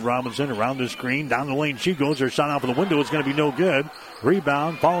Reagan Robinson, around the screen, down the lane she goes. Her shot off of the window is going to be no good.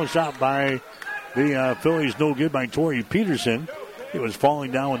 Rebound, follow shot by the Phillies, no good by Tori Peterson. It was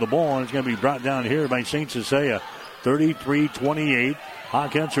falling down with the ball, and it's going to be brought down here by St. Cecilia. 33-28.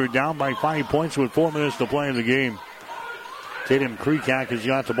 Hawkins are down by 5 points with 4 minutes to play in the game. Tatum Kreekak has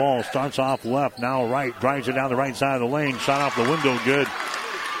got the ball. Starts off left, now right. Drives it down the right side of the lane. Shot off the window, good.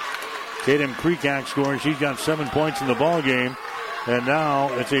 Tatum Kreekak scores. She's got 7 points in the ball game. And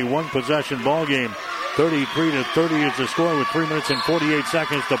now it's a one-possession ball game. 33-30 is the score with 3 minutes and 48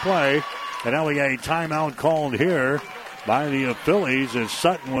 seconds to play. And now we got a timeout called here by the Phillies as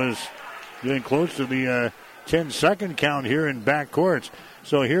Sutton was getting close to the 10-second count here in backcourts.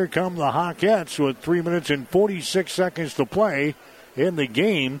 So here come the Hawkettes with 3 minutes and 46 seconds to play in the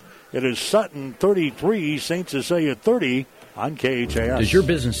game. It is Sutton 33, St. Cecilia 30 on KHAS. Does your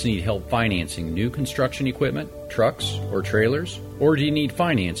business need help financing new construction equipment, trucks, or trailers? Or do you need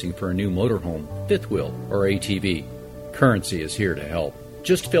financing for a new motorhome, fifth wheel, or ATV? Currency is here to help.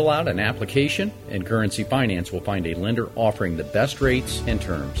 Just fill out an application, and Currency Finance will find a lender offering the best rates and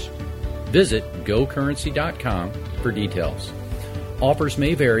terms. Visit gocurrency.com for details. Offers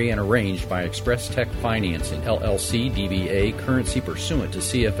may vary and arranged by Express Tech Financing, LLC, DBA, currency pursuant to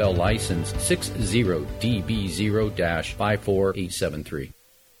CFL license 60DB0-54873.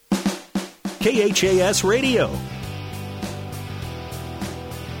 KHAS Radio.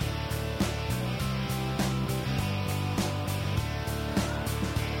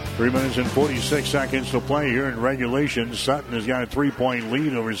 Three minutes and 46 seconds to play here in regulation. Sutton has got a 3-point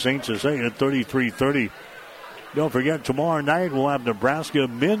lead over St. Cecilia at 33-30. Don't forget, tomorrow night we'll have Nebraska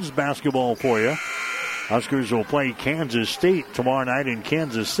men's basketball for you. Huskers will play Kansas State tomorrow night in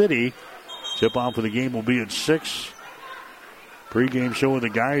Kansas City. Tip-off of the game will be at 6. Pre-game show with the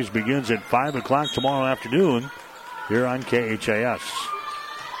guys begins at 5 o'clock tomorrow afternoon here on KHAS.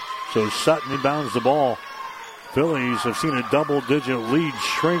 So Sutton inbounds the ball. Phillies have seen a double-digit lead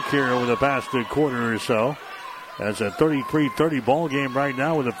shrink here over the past quarter or so. That's a 33-30 ball game right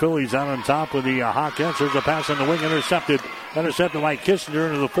now with the Phillies out on top with the Hawkins. There's a pass on the wing, intercepted by Kissinger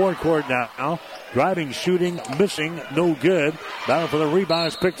into the forecourt now. Driving, shooting, missing, no good. Battle for the rebound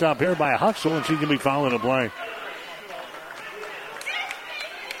is picked up here by Huxell, and she's going to be fouling the play.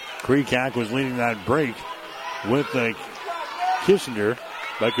 Kreekak was leading that break with Kissinger,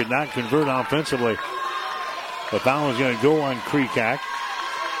 but could not convert offensively. The foul is going to go on Kreekak.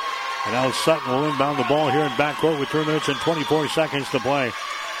 And now Sutton will inbound the ball here in backcourt with 3 minutes and 24 seconds to play.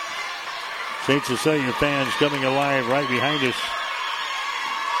 St. Cecilia fans coming alive right behind us.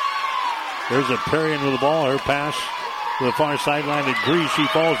 There's a Perrion with the ball. Her pass to the far sideline to Grease. She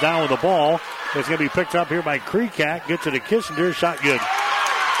falls down with the ball. It's going to be picked up here by Kreekak. Gets it to Kissinger. Shot good.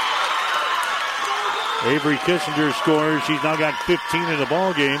 Avery Kissinger scores. She's now got 15 in the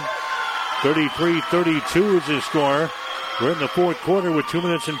ball game. 33-32 is the score. We're in the fourth quarter with 2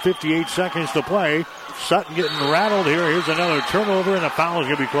 minutes and 58 seconds to play. Sutton getting rattled here. Here's another turnover, and a foul is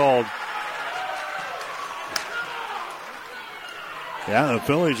going to be called. Yeah, the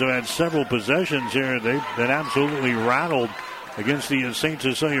Phillies have had several possessions here. They've been absolutely rattled against the St.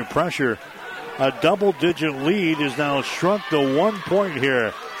 Cecilia pressure. A double-digit lead is now shrunk to 1 point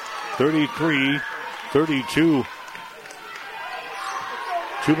here. 33-32.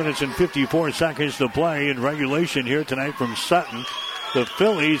 2 minutes and 54 seconds to play in regulation here tonight from Sutton. The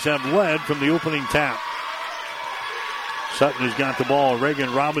Phillies have led from the opening tap. Sutton has got the ball.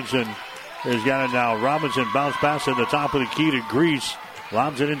 Reagan Robinson has got it now. Robinson bounce pass at the top of the key to Grease.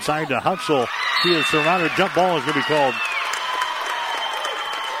 Lobs it inside to Huxell. She is surrounded. Jump ball is going to be called.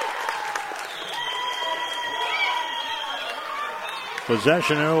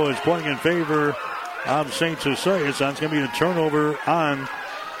 Possession arrow is pointing in favor of St. Cecilia. So it's going to be a turnover on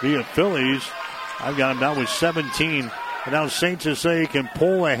the Phillies. I've got them down with 17. And now St. Cecilia can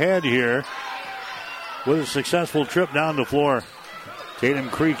pull ahead here with a successful trip down the floor. Tatum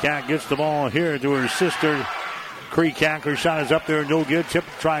Kreekak gets the ball here to her sister. Kreekak, her shot is up there, no good. Tip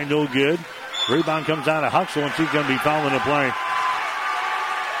try, no good. Rebound comes out of Huxell, and she's going to be fouling the play.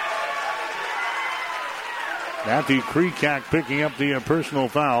 Matthew Kreekak picking up the personal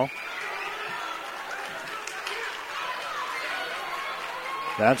foul.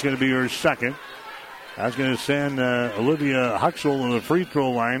 That's going to be her second. That's going to send Olivia Huxell to the free throw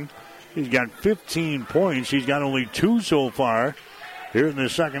line. She's got 15 points. She's got only 2 so far here in the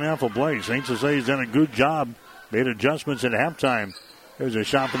second half of play. St. Cecilia's done a good job. Made adjustments at halftime. There's a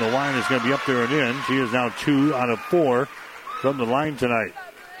shot from the line. It's going to be up there and in. She is now 2 out of 4 from the line tonight.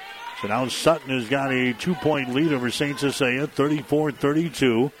 So now Sutton has got a 2-point lead over St. Cecilia,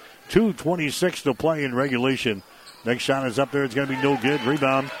 34-32. 2:26 to play in regulation. Next shot is up there. It's going to be no good.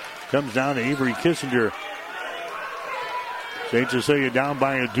 Rebound comes down to Avery Kissinger. St. Cecilia down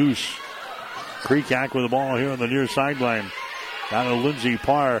by a deuce. Kreekak with the ball here on the near sideline. Down to Lindsey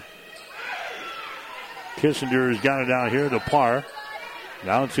Parr. Kissinger has got it out here to Parr.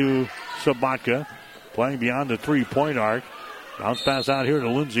 Down to Sabatka. Playing beyond the 3-point arc. Bounce pass out here to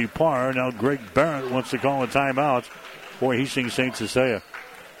Lindsey Parr. Now Greg Barrett wants to call a timeout for Hastings St. Cecilia.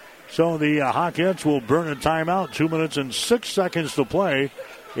 So the Hawkettes will burn a timeout. 2 minutes and 6 seconds to play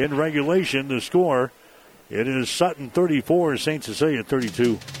in regulation. The score, it is Sutton 34, St. Cecilia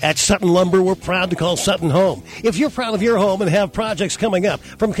 32. At Sutton Lumber, we're proud to call Sutton home. If you're proud of your home and have projects coming up,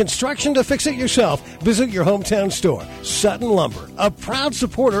 from construction to fix it yourself, visit your hometown store. Sutton Lumber, a proud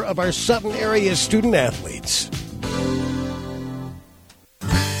supporter of our Sutton area student athletes.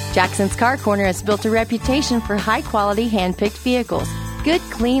 Jackson's Car Corner has built a reputation for high-quality hand-picked vehicles. Good,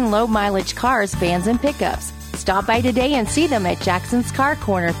 clean, low-mileage cars, vans, and pickups. Stop by today and see them at Jackson's Car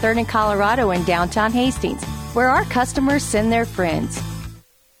Corner, 3rd and Colorado in downtown Hastings, where our customers send their friends.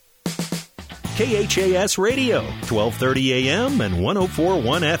 KHAS Radio, 1230 AM and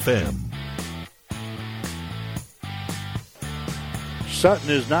 104.1 FM. Sutton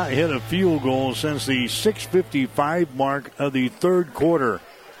has not hit a field goal since the 6:55 mark of the third quarter.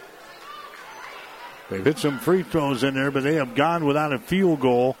 They've hit some free throws in there, but they have gone without a field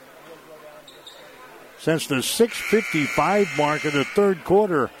goal since the 6:55 mark of the third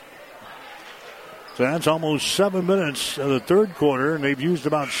quarter. So that's almost 7 minutes of the third quarter, and they've used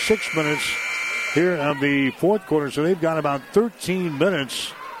about 6 minutes here of the fourth quarter. So they've got about 13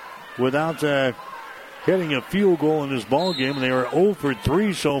 minutes without hitting a field goal in this ball game. They are 0 for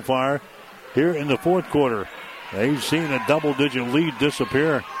 3 so far here in the fourth quarter. They've seen a double-digit lead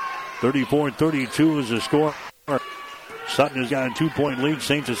disappear. 34-32 is the score. Sutton has got a 2-point lead.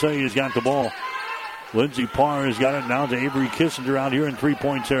 St. Cecilia has got the ball. Lindsey Parr has got it now to Avery Kissinger out here in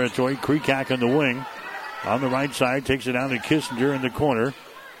 3-point territory. Kreekak on the wing. On the right side, takes it down to Kissinger in the corner.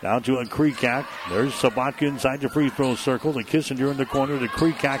 Down to a Kreekak. There's Sabatka inside the free throw circle. To Kissinger in the corner. To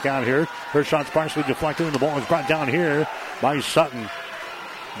Kreekak out here. Her shot's partially deflected, and the ball is brought down here by Sutton.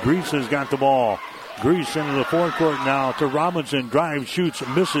 Grease has got the ball. Grease into the forecourt now to Robinson. Drive, shoots,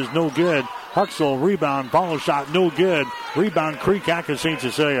 misses, no good. Huxell, rebound, follow shot, no good. Rebound, Kreekak of St.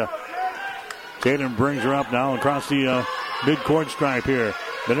 Cecilia. Tatum brings her up now across the midcourt stripe here.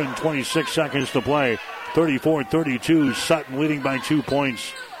 Minute and 26 seconds to play. 34-32, Sutton leading by 2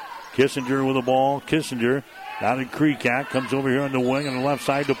 points. Kissinger with the ball. Kissinger down to Kreekak. Comes over here on the wing on the left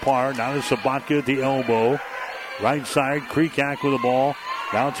side to Parr. Now to Sabatka at the elbow. Right side, Kreekak with the ball.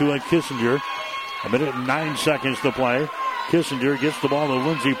 Down to a Kissinger. A minute and 9 seconds to play. Kissinger gets the ball to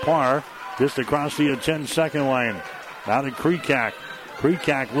Lindsey Parr. Just across the 10-second line. Now to Kreekak.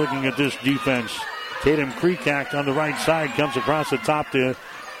 Kreekak looking at this defense. Tatum Kreekak on the right side comes across the top to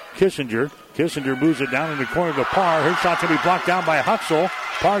Kissinger. Kissinger moves it down in the corner to Parr. Her shot's going to be blocked down by Huxell.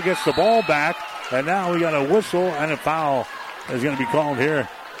 Parr gets the ball back. And now we got a whistle and a foul is going to be called here.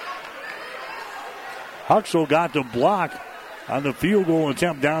 Huxell got the block on the field goal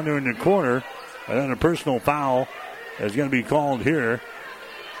attempt down there in the corner. And then a personal foul is going to be called here.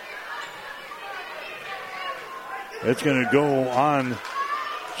 It's going to go on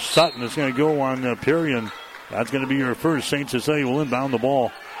Sutton. It's going to go on Perion. That's going to be your first. St. Cecilia will inbound the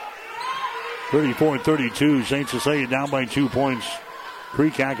ball. 34-32. St. Cecilia down by 2 points.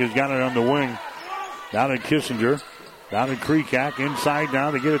 Kreekak has got it on the wing. Down to Kissinger. Down to Kreekak. Inside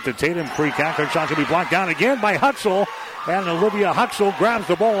now to get it to Tatum. Kreekak. Her shot can be blocked down again by Huxell. And Olivia Huxell grabs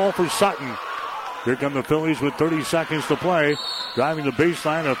the ball for Sutton. Here come the Phillies with 30 seconds to play. Driving the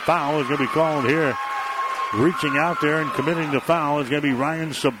baseline. A foul is going to be called here. Reaching out there and committing the foul is going to be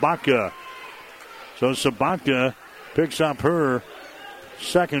Ryan Sabatka. So Sabatka picks up her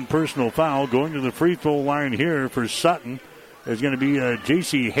second personal foul. Going to the free throw line here for Sutton is going to be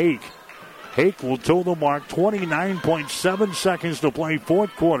J.C. Hake. Hake will toe the mark. 29.7 seconds to play,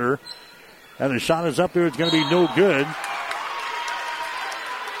 fourth quarter. And the shot is up there. It's going to be no good.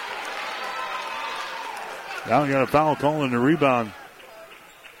 Now we got a foul call in the rebound.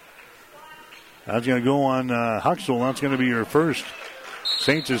 That's going to go on Huxell. That's going to be your first.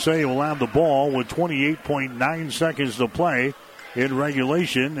 St. Cecilia will have the ball with 28.9 seconds to play. in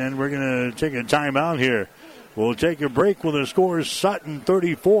regulation, and we're going to take a timeout here. We'll take a break with the score Sutton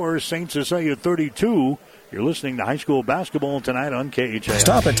 34, St. Cecilia 32. You're listening to high school basketball tonight on KHAS.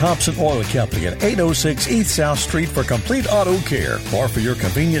 Stop at Thompson Oil Company at 806 East South Street for complete auto care. Or for your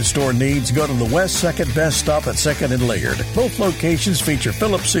convenience store needs, go to the West 2nd Best Stop at 2nd and Laird. Both locations feature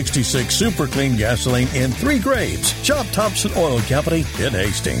Phillips 66 Super Clean gasoline in 3 grades. Shop Thompson Oil Company in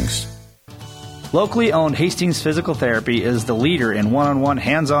Hastings. Locally owned Hastings Physical Therapy is the leader in one-on-one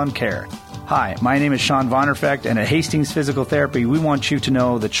hands-on care. Hi, my name is Sean Vonderfecht, and at Hastings Physical Therapy, we want you to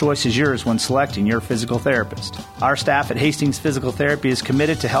know the choice is yours when selecting your physical therapist. Our staff at Hastings Physical Therapy is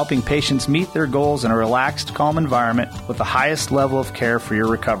committed to helping patients meet their goals in a relaxed, calm environment with the highest level of care for your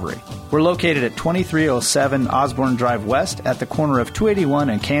recovery. We're located at 2307 Osborne Drive West at the corner of 281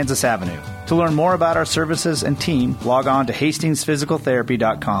 and Kansas Avenue. To learn more about our services and team, log on to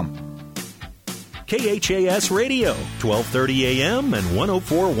hastingsphysicaltherapy.com. KHAS Radio, 1230 AM and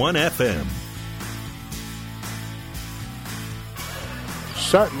 104.1 FM.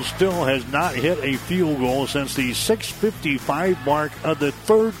 Sutton still has not hit a field goal since the 6:55 mark of the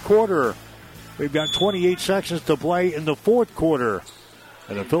third quarter. We've got 28 seconds to play in the fourth quarter.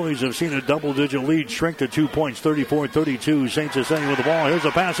 And the Phillies have seen a double-digit lead shrink to 2 points, 34-32. St. Cecilia with the ball. Here's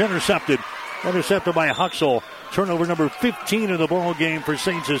a pass intercepted. Intercepted by Huxell. Turnover number 15 in the ball game for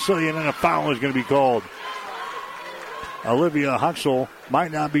St. Cecilia, and then a foul is going to be called. Olivia Huxell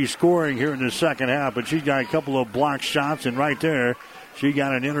might not be scoring here in the second half, but she's got a couple of blocked shots, and right there, she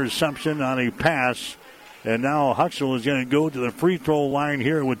got an interception on a pass. And now Huxell is going to go to the free throw line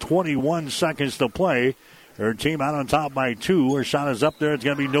here with 21 seconds to play. Her team out on top by 2. Her shot is up there. It's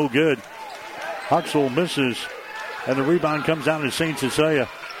going to be no good. Huxell misses, and the rebound comes down to St. Cecilia.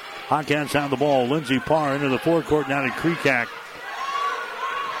 Hawkins have the ball. Lindsey Parr into the forecourt now to Kreekak.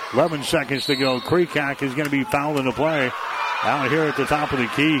 11 seconds to go. Kreekak is going to be fouled into play. Out here at the top of the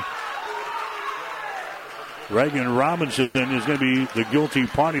key. Reagan Robinson is going to be the guilty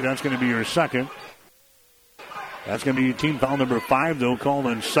party. That's going to be her second. That's going to be team foul number 5, though, called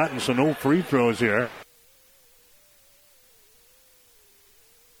on Sutton, so no free throws here.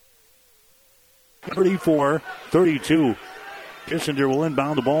 34-32. Kissinger will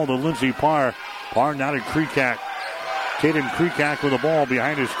inbound the ball to Lindsey Parr. Parr now to Kreekak. Tatum Kreekak with the ball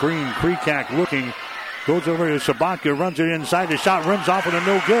behind his screen. Kreekak looking. Goes over to Sabatka. Runs it inside. The shot rims off with a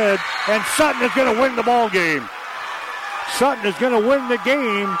no good. And Sutton is going to win the ball game. Sutton is going to win the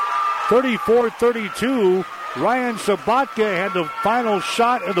game. 34-32. Ryan Sabatka had the final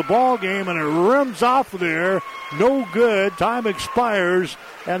shot of the ball game, and it rims off there. No good. Time expires,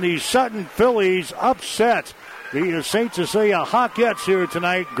 and the Sutton Phillies upset the St. Cecilia Hawkettes here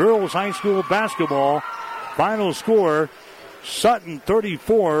tonight. Girls high school basketball. Final score, Sutton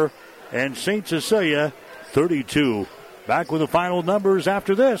 34 and St. Cecilia 32. Back with the final numbers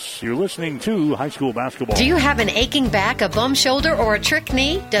after this. You're listening to high school basketball. Do you have an aching back, a bum shoulder, or a trick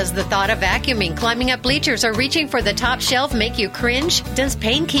knee? Does the thought of vacuuming, climbing up bleachers, or reaching for the top shelf make you cringe? Does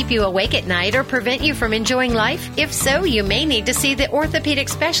pain keep you awake at night or prevent you from enjoying life? If so, you may need to see the orthopedic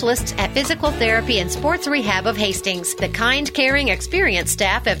specialists at Physical Therapy and Sports Rehab of Hastings. The kind, caring, experienced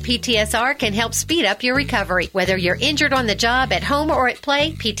staff of PTSR can help speed up your recovery. Whether you're injured on the job, at home, or at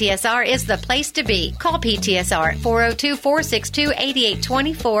play, PTSR is the place to be. Call PTSR at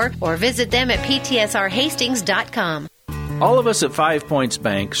 402-462-8824 or visit them at ptsrhastings.com. All of us at 5 Points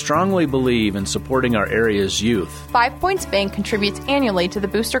Bank strongly believe in supporting our area's youth. 5 Points Bank contributes annually to the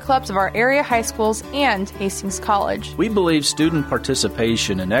booster clubs of our area high schools and Hastings College. We believe student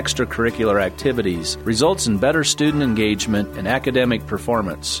participation in extracurricular activities results in better student engagement and academic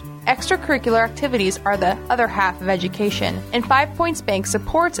performance. Extracurricular activities are the other half of education, and 5 Points Bank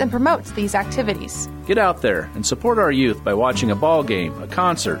supports and promotes these activities. Get out there and support our youth by watching a ball game, a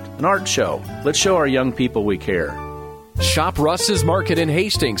concert, an art show. Let's show our young people we care. Shop Russ's Market in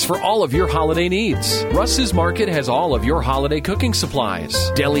Hastings for all of your holiday needs. Russ's Market has all of your holiday cooking supplies.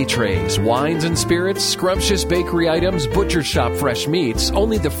 Deli trays, wines and spirits, scrumptious bakery items, butcher shop fresh meats,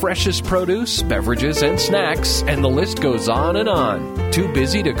 only the freshest produce, beverages, and snacks, and the list goes on and on. Too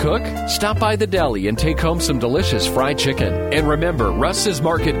busy to cook? Stop by the deli and take home some delicious fried chicken. And remember, Russ's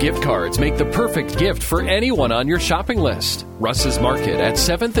Market gift cards make the perfect gift for anyone on your shopping list. Russ's Market at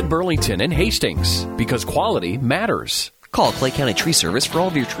 7th and Burlington in Hastings, because quality matters. Call Clay County Tree Service for all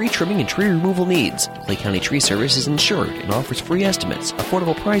of your tree trimming and tree removal needs. Clay County Tree Service is insured and offers free estimates,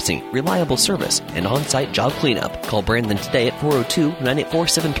 affordable pricing, reliable service, and on-site job cleanup. Call Brandon today at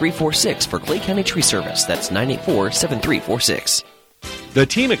 402-984-7346 for Clay County Tree Service. That's 984-7346. The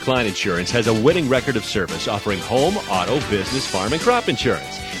team at Klein Insurance has a winning record of service offering home, auto, business, farm, and crop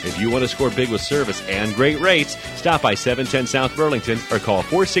insurance. If you want to score big with service and great rates, stop by 710 South Burlington or call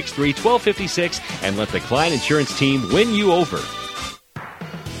 463-1256 and let the Klein Insurance team win you over.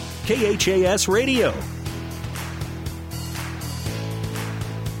 KHAS Radio.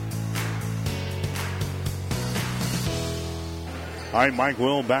 All right, Mike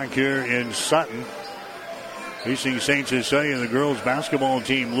Will back here in Sutton. Hastings St. Cecilia, the girls basketball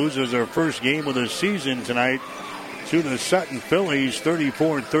team, loses their first game of the season tonight to the Sutton Phillies,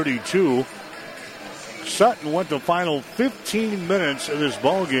 34-32. Sutton went the final 15 minutes of this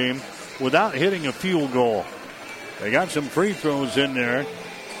ball game without hitting a field goal. They got some free throws in there.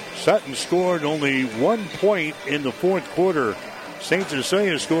 Sutton scored only 1 point in the fourth quarter. St.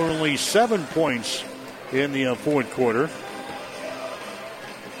 Cecilia scored only 7 points in the fourth quarter.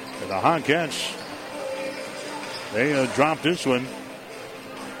 And the Hawkettes, they dropped this one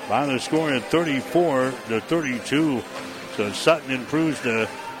by the score of 34-32. So Sutton improves to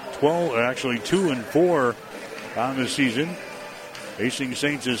 2-4 on the season. Hastings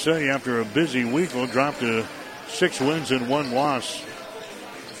St. Cecilia, after a busy week, will drop to 6 wins and 1 loss.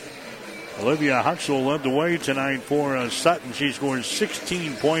 Olivia Huxell led the way tonight for Sutton. She scored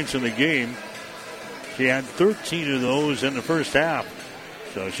 16 points in the game. She had 13 of those in the first half.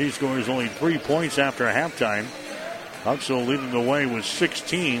 So she scores only 3 points after halftime. Huxell leading the way with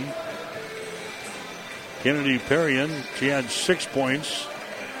 16. Kennedy Perrion, she had 6 points.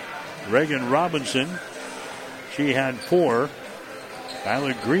 Reagan Robinson, she had 4.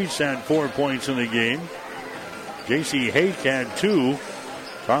 Violet Grease had 4 points in the game. J.C. Hake had 2.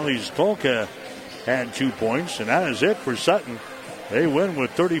 Carly Stolka had 2 points. And that is it for Sutton. They win with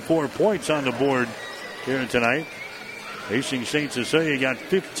 34 points on the board here tonight. Hastings St. Cecilia got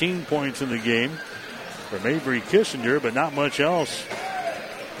 15 points in the game from Avery Kissinger, but not much else.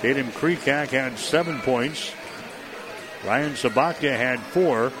 Tatum Kreekak had 7 points. Ryan Sabatka had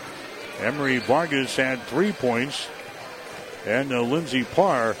 4. Emery Vargas had 3 points. And Lindsey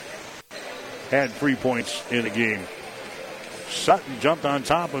Parr had 3 points in the game. Sutton jumped on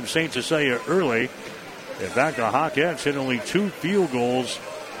top of St. Cecilia early. In fact, the Hawkettes hit only 2 field goals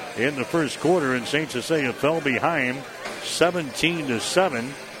in the first quarter, and St. Cecilia fell behind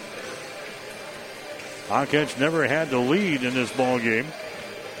 17-7. Hawkettes never had the lead in this ball game.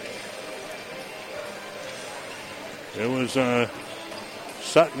 It was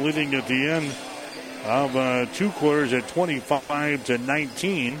Sutton leading at the end of 2 quarters at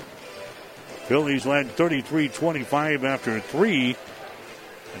 25-19. Phillies led 33-25 after 3.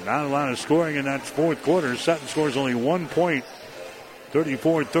 And not a lot of scoring in that fourth quarter. Sutton scores only 1 point.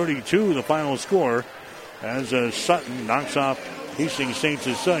 34-32 the final score as Sutton knocks off Hastings St.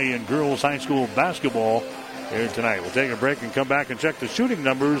 Cecilia in girls high school basketball here tonight. We'll take a break and come back and check the shooting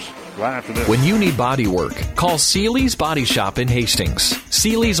numbers right after this. When you need body work, call Seeley's Body Shop in Hastings.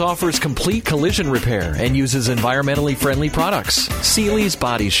 Seeley's offers complete collision repair and uses environmentally friendly products. Seeley's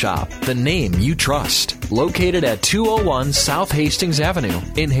Body Shop, the name you trust. Located at 201 South Hastings Avenue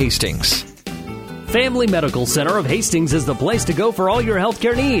in Hastings. Family Medical Center of Hastings is the place to go for all your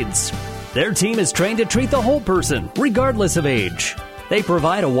healthcare needs. Their team is trained to treat the whole person, regardless of age. They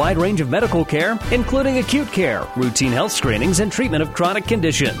provide a wide range of medical care, including acute care, routine health screenings, and treatment of chronic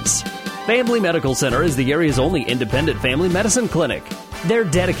conditions. Family Medical Center is the area's only independent family medicine clinic. They're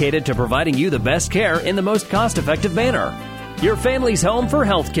dedicated to providing you the best care in the most cost-effective manner. Your family's home for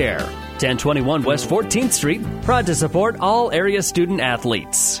health care. 1021 West 14th Street, proud to support all area student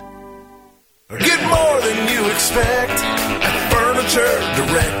athletes. Get more than you expect at Furniture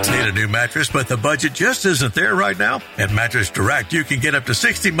Direct. Need a new mattress, but the budget just isn't there right now? At Mattress Direct, you can get up to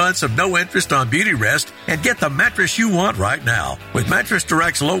 60 months of no interest on Beauty Rest and get the mattress you want right now. With Mattress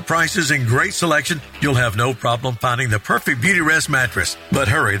Direct's low prices and great selection, you'll have no problem finding the perfect Beauty Rest mattress. But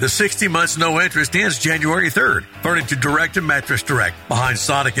hurry, the 60 months no interest ends January 3rd. Furniture Direct and Mattress Direct, behind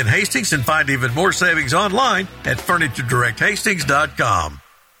Sonic and Hastings, and find even more savings online at FurnitureDirectHastings.com.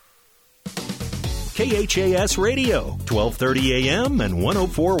 KHAS Radio, 1230 AM and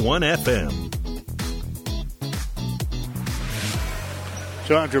 104.1 FM.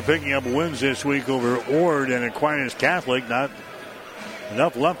 So after picking up wins this week over Ord and Aquinas Catholic, not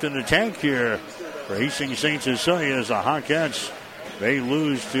enough left in the tank here for Hastings St. Cecilia as the Hawkettes. They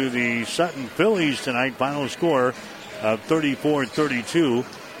lose to the Sutton Phillies tonight. Final score of 34-32.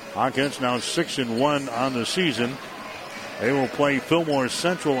 Hawkettes now 6-1 on the season. They will play Fillmore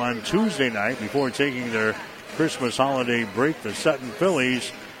Central on Tuesday night before taking their Christmas holiday break. The Sutton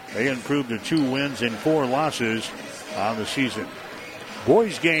Phillies, they improved to 2 wins and 4 losses on the season.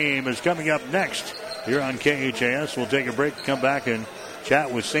 Boys game is coming up next here on KHAS. We'll take a break, come back and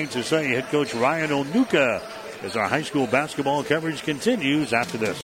chat with St. Cecilia head coach Ryan Onuka as our high school basketball coverage continues after this.